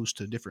exposed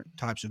to different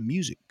types of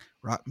music,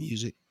 rock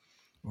music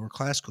or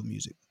classical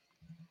music.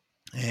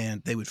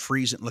 And they would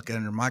freeze it and look at it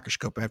under a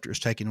microscope after it was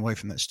taken away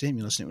from that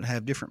stimulus, and it would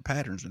have different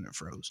patterns when it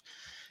froze.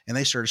 And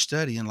they started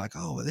studying, like,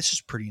 oh, this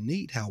is pretty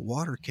neat how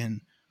water can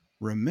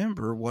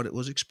remember what it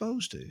was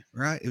exposed to,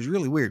 right? It was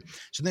really weird.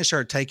 So they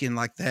started taking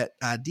like that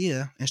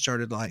idea and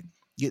started like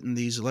getting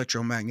these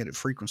electromagnetic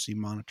frequency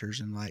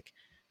monitors, and like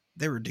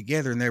they were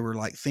together and they were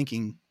like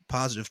thinking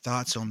positive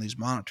thoughts on these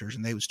monitors,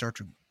 and they would start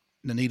to,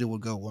 the needle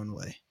would go one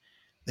way.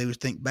 They would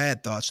think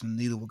bad thoughts and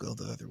the needle would go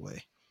the other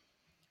way.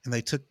 And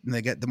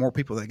they got, the more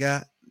people they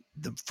got,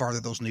 the farther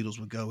those needles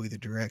would go either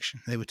direction.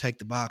 They would take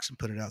the box and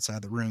put it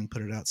outside the room,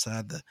 put it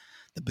outside the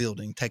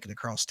building, take it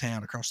across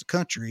town, across the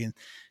country. And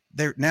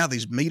now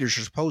these meters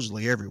are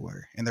supposedly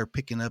everywhere, and they're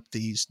picking up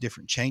these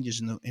different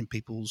changes in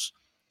people's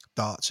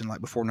thoughts. And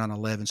like before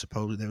 9/11,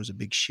 supposedly there was a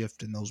big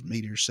shift in those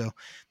meters. So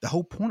the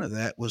whole point of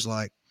that was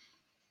like,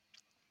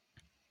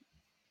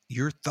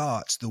 your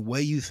thoughts, the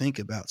way you think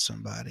about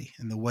somebody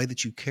and the way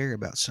that you care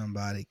about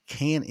somebody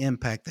can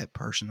impact that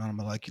person on a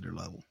molecular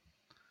level.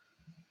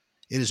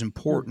 It is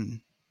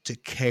important to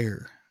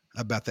care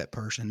about that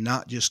person,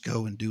 not just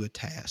go and do a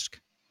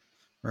task,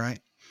 right?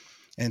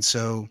 And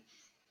so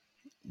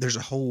there's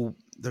a whole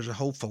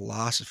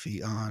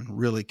philosophy on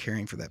really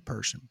caring for that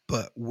person.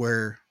 But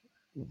where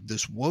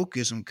this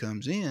wokeism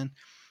comes in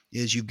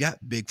is you've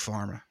got big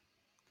pharma.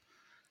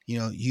 You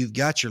know, you've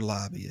got your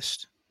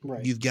lobbyists.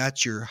 Right. You've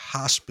got your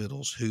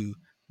hospitals who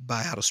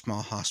buy out a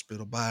small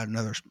hospital, buy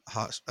another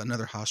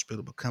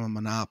hospital, become a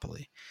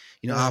monopoly.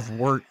 You know,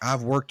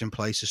 I've worked in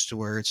places to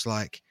where it's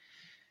like,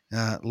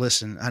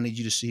 listen, I need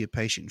you to see a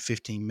patient in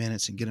 15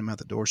 minutes and get them out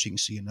the door so you can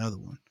see another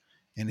one.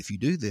 And if you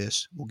do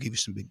this, we'll give you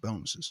some big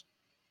bonuses.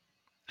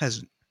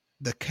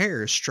 The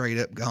care is straight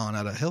up gone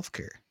out of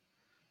healthcare.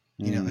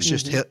 You know, it's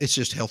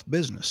just health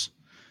business,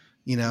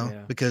 you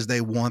know, because they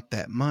want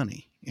that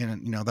money.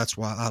 And, you know, that's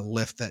why I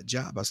left that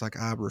job. I was like,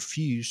 I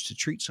refuse to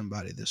treat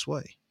somebody this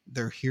way.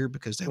 They're here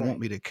because they want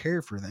me to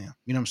care for them.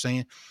 You know what I'm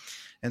saying?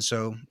 And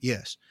so,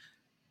 yes,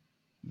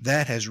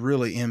 that has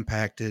really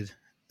impacted,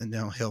 you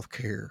know,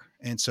 healthcare.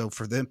 And so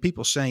for them,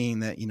 people saying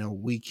that, you know,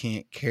 we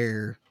can't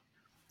care,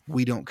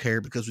 we don't care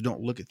because we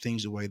don't look at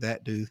things the way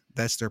that do,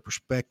 that's their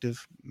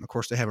perspective. Of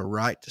course, they have a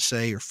right to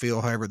say or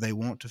feel however they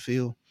want to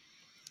feel,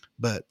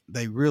 but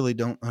they really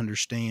don't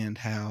understand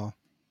how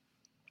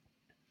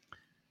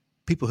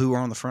people who are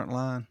on the front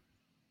line,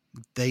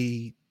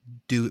 they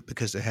do it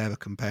because they have a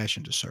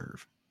compassion to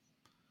serve.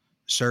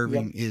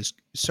 Serving is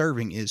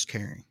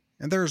caring.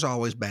 And there's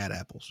always bad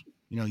apples.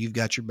 You know, you've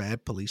got your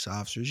bad police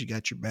officers, you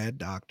got your bad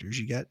doctors,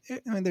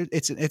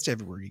 it's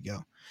everywhere you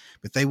go.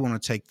 But they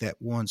want to take that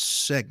one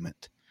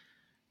segment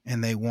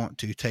and they want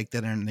to take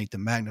that underneath the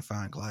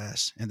magnifying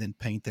glass and then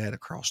paint that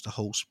across the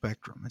whole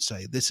spectrum and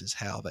say, this is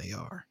how they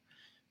are.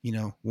 You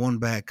know, one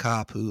bad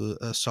cop who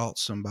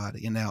assaults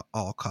somebody, and now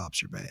all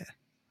cops are bad.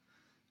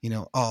 You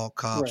know, all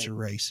cops are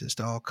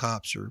racist. All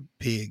cops are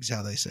pigs,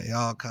 how they say.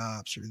 All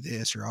cops are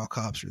this or all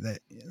cops are that.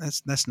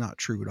 That's not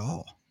true at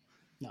all.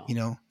 No. You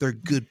know, they're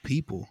good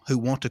people who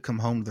want to come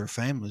home to their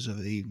families of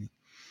the evening,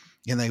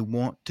 and they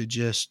want to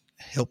just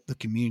help the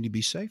community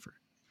be safer.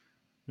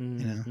 You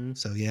know,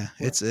 so yeah,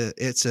 it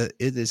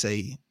is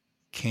a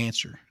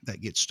cancer that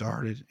gets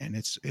started, and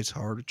it's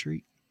hard to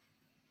treat.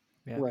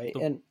 Yeah. Right,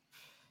 and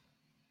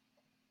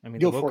I mean,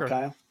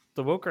 Kyle.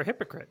 The woke are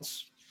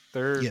hypocrites.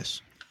 They're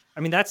yes. I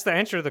mean, that's the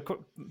answer to the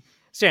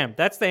Sam.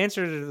 That's the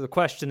answer to the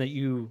question that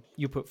you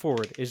put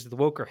forward. Is the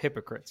woke are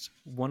hypocrites?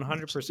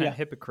 100%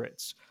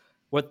 hypocrites.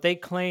 What they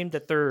claim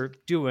that they're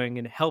doing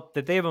and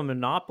that they have a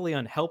monopoly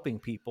on helping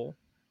people,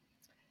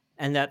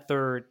 and that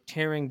they're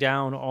tearing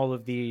down all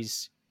of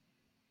these,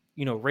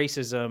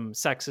 racism,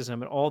 sexism,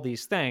 and all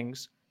these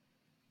things.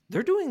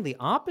 They're doing the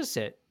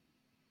opposite.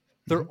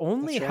 They're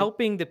only That's right.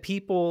 helping the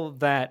people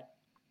that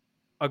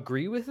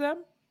agree with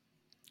them,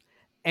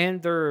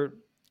 and they're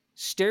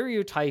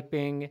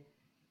stereotyping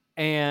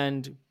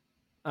and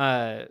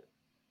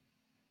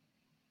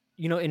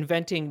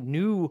inventing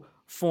new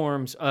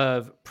forms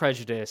of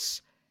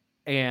prejudice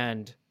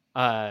and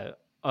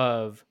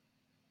of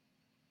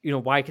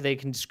why they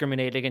can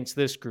discriminate against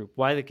this group,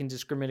 why they can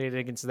discriminate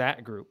against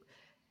that group.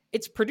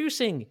 It's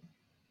producing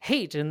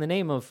hate in the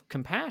name of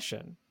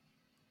compassion,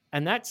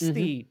 and that's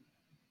the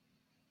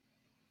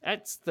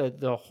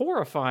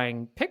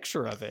horrifying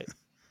picture of it.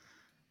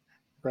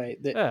 Right.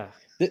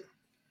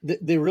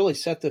 They really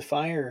set the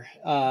fire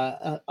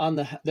on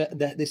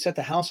they set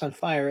the house on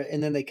fire,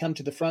 and then they come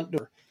to the front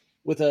door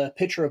with a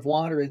pitcher of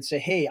water and say,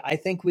 "Hey, I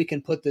think we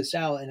can put this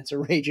out." And it's a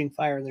raging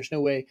fire, and there's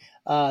no way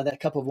that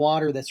cup of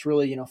water that's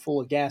really full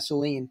of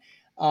gasoline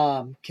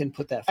can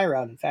put that fire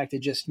out. In fact, it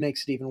just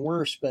makes it even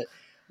worse. But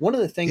one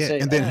of the things,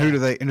 and then who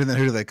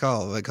do they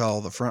call? They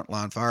call the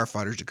frontline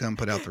firefighters to come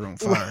put out their own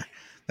fire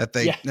that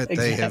they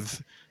they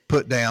have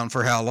put down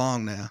for how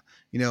long now?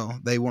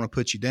 They want to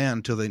put you down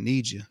until they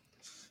need you.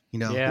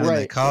 When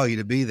they call you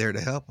to be there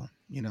to help them.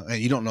 And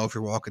you don't know if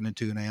you're walking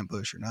into an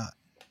ambush or not.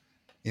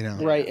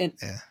 Right, and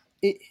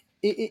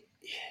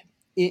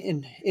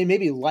and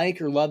maybe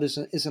like or love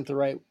isn't the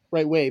right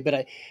way,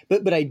 but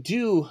I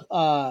do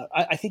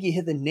I think you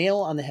hit the nail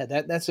on the head.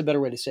 That's a better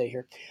way to say it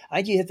here. I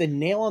think you hit the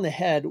nail on the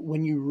head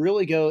when you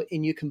really go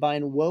and you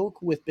combine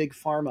woke with big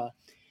pharma,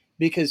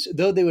 because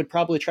though they would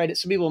probably try to,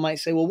 some people might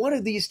say, well, what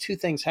do these two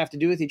things have to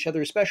do with each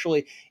other,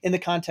 especially in the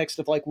context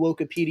of like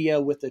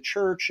Wokepedia with the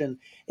church and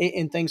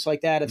things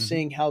like that, of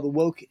seeing how the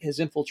woke has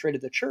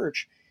infiltrated the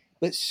church.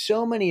 But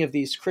so many of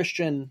these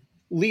Christian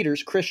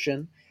leaders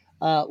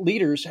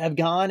have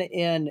gone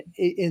and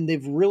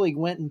they've really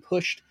went and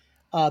pushed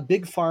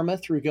big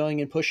pharma through going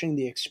and pushing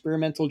the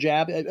experimental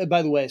jab.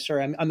 By the way,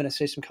 sorry, I'm going to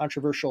say some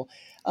controversial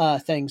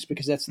things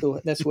because that's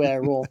the way I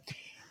roll.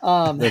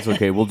 That's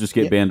okay. We'll just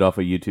get banned off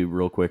of YouTube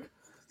real quick.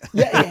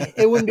 Yeah,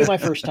 it wouldn't be my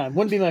first time.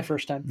 But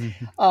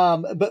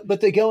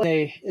they go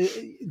and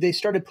they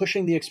started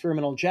pushing the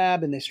experimental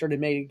jab, and they started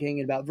making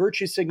it about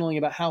virtue signaling,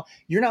 about how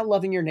you're not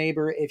loving your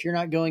neighbor if you're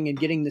not going and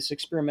getting this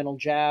experimental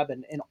jab,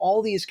 and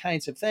all these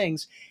kinds of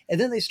things.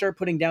 And then they start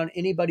putting down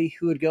anybody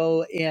who would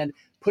go and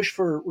push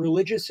for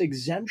religious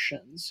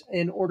exemptions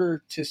in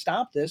order to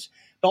stop this.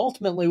 But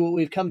ultimately, what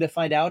we've come to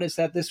find out is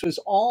that this was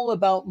all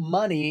about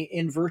money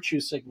in virtue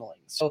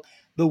signaling. So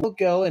the woke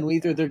go, and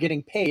either they're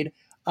getting paid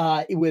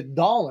with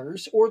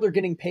dollars, or they're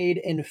getting paid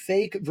in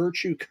fake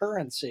virtue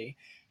currency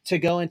to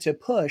go and to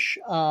push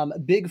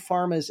big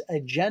pharma's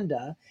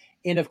agenda.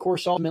 And of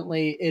course,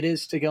 ultimately, it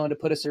is to go and to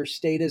put us there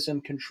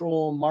statism,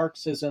 control,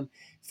 Marxism,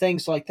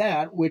 things like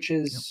that, which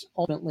is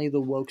ultimately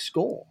the woke's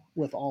goal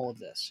with all of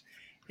this.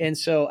 And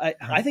so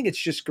I think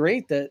it's just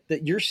great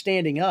that you're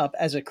standing up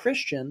as a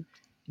Christian,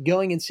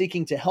 going and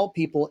seeking to help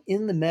people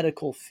in the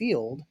medical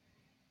field,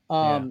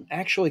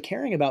 actually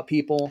caring about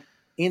people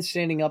and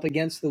standing up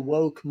against the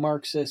woke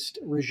Marxist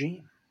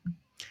regime.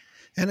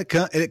 And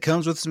it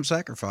comes with some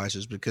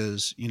sacrifices,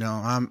 because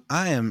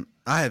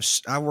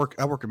I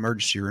work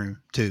emergency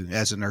room too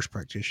as a nurse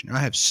practitioner. I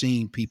have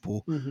seen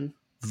people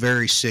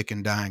very sick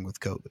and dying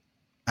with COVID.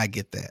 I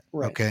get that.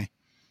 Right. Okay.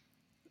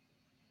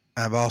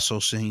 I've also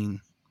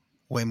seen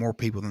way more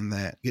people than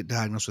that get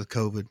diagnosed with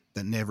COVID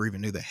that never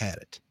even knew they had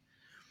it.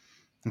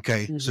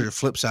 Okay. So the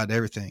flip side to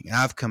everything. And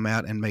I've come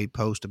out and made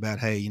posts about,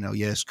 hey,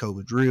 yes,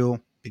 COVID's real.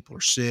 People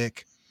are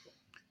sick.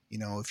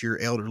 If you're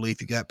elderly,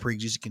 if you got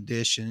pre-existing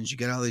conditions, you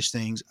got all these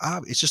things.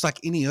 It's just like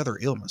any other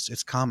illness.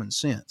 It's common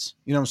sense.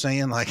 You know what I'm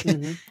saying? Like,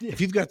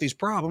 if you've got these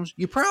problems,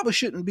 you probably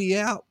shouldn't be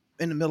out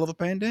in the middle of a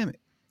pandemic.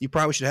 You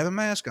probably should have a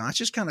mask on. It's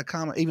just kind of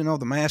common, even though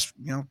the mask,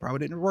 probably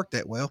didn't work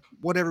that well.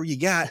 Whatever you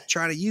got,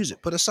 try to use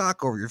it. Put a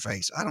sock over your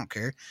face. I don't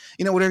care.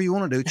 Whatever you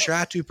want to do,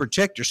 try to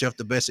protect yourself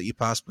the best that you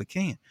possibly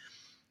can.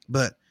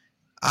 But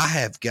I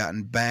have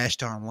gotten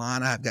bashed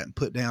online. I have gotten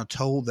put down,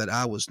 told that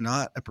I was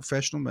not a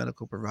professional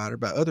medical provider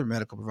by other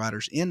medical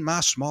providers in my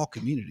small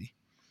community,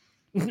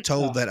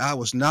 told that I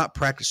was not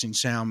practicing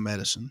sound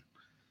medicine.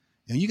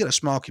 And you got a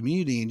small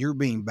community and you're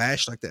being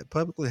bashed like that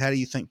publicly. How do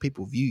you think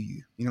people view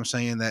you? You know what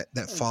I'm saying?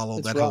 That follow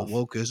that rough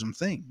whole wokeism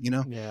thing,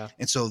 Yeah.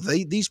 And so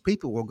these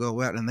people will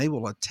go out and they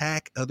will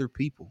attack other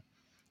people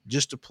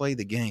just to play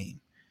the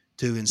game,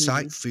 to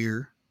incite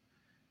fear,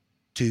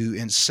 to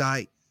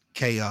incite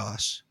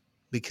chaos,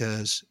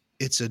 because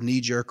it's a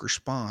knee-jerk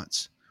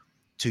response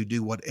to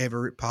do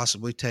whatever it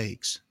possibly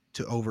takes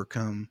to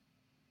overcome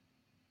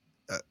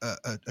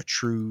a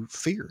true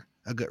fear,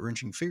 a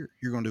gut-wrenching fear.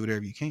 You're going to do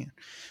whatever you can.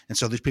 And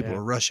so these people will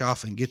rush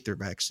off and get their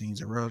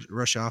vaccines. They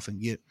rush off and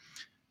get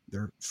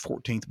their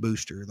 14th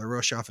booster. They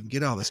rush off and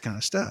get all this kind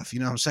of stuff. You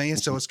know what I'm saying?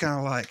 So it's kind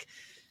of like,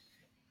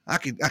 I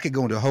could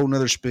go into a whole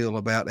nother spiel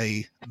about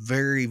a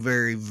very,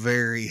 very,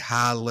 very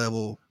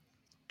high-level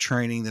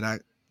training that I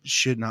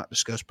should not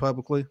discuss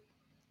publicly,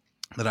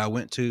 that I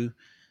went to.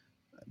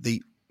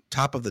 The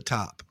top of the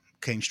top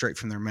came straight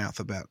from their mouth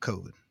about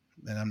COVID.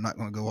 and I'm not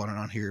going to go on and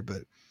on here,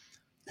 but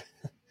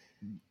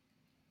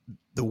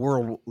the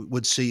world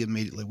would see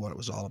immediately what it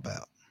was all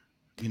about.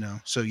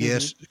 So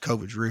yes,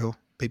 COVID's real.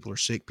 People are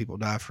sick. People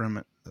die from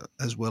it,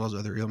 as well as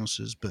other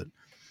illnesses. But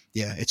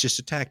yeah, it's just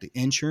a tactic.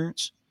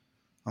 Insurance.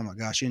 Oh my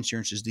gosh,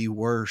 insurance is the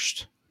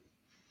worst.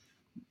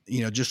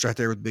 Just right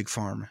there with Big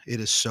Pharma, it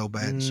is so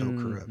bad and so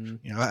corrupt.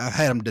 I've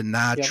had them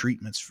deny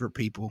treatments for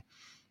people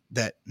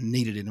that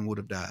needed it and would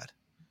have died,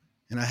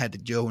 and I had to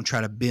go and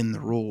try to bend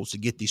the rules to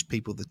get these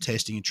people the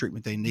testing and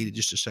treatment they needed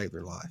just to save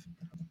their life.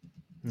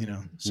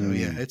 So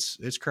yeah,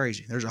 it's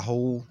crazy. There's a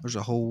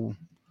whole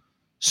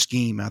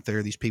scheme out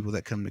there. These people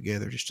that come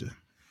together just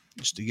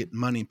to get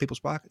money in people's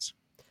pockets.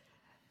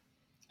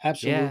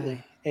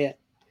 Absolutely. Yeah.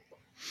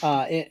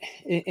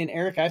 And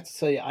Eric, I have to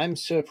tell you, I'm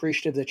so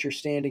appreciative that you're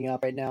standing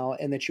up right now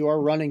and that you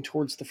are running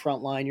towards the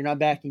front line. You're not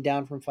backing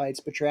down from fights,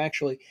 but you're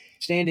actually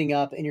standing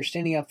up, and you're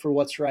standing up for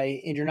what's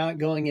right. And you're not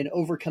going and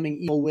overcoming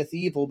evil with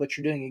evil, but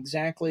you're doing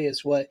exactly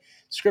as what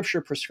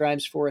Scripture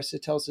prescribes for us.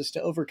 It tells us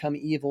to overcome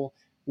evil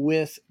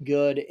with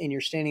good, and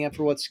you're standing up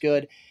for what's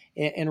good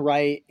and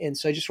right. And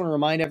so I just want to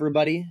remind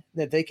everybody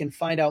that they can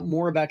find out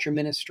more about your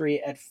ministry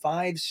at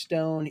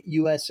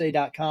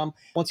 5stoneusa.com.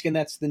 Once again,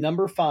 that's the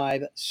number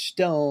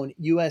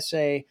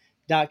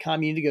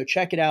 5stoneusa.com. You need to go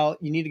check it out.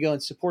 You need to go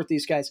and support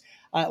these guys.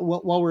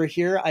 While we're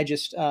here, I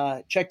just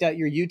checked out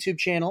your YouTube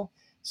channel,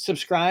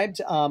 subscribed.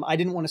 I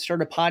didn't want to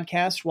start a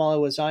podcast while I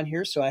was on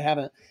here, so I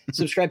haven't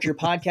subscribed to your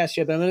podcast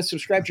yet, but I'm going to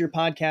subscribe to your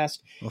podcast.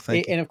 Well,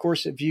 thank you. And of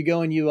course, if you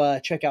go and you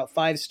check out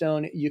 5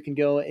 Stone, you can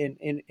go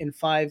and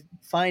find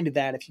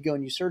that if you go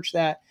and you search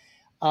that.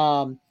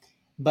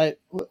 But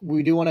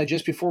we do want to,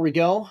 just before we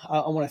go,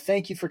 I want to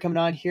thank you for coming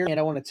on here, and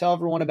I want to tell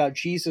everyone about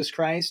Jesus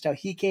Christ, how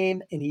he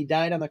came and he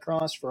died on the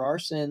cross for our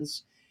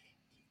sins,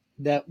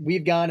 that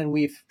we've gone and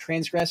we've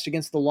transgressed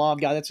against the law of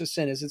God. That's what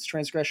sin is. It's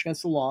transgression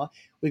against the law.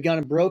 We've gone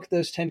and broke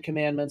those 10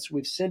 commandments.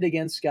 We've sinned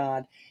against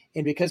God.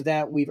 And because of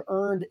that, we've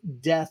earned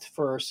death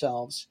for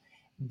ourselves.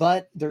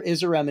 But there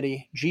is a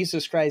remedy.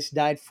 Jesus Christ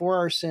died for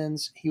our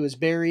sins. He was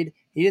buried.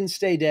 He didn't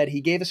stay dead. He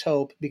gave us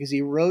hope because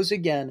he rose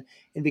again.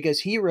 And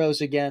because he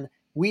rose again,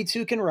 we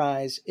too can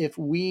rise if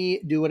we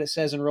do what it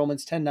says in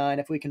Romans 10:9.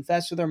 If we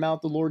confess with our mouth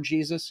the Lord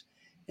Jesus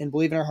and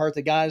believe in our heart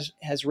that God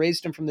has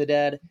raised him from the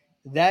dead,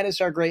 that is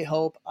our great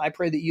hope. I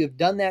pray that you have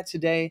done that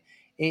today,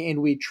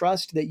 and we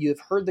trust that you have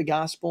heard the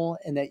gospel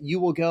and that you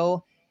will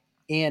go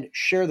and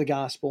share the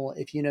gospel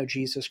if you know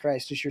Jesus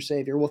Christ as your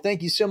Savior. Well,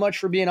 thank you so much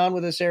for being on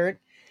with us, Eric.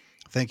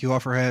 Thank you all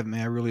for having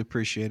me. I really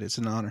appreciate it. It's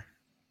an honor.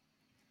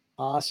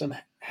 Awesome.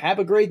 Have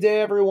a great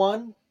day,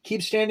 everyone.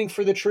 Keep standing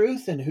for the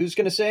truth, and who's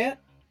going to say it?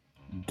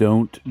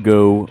 Don't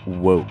go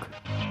woke.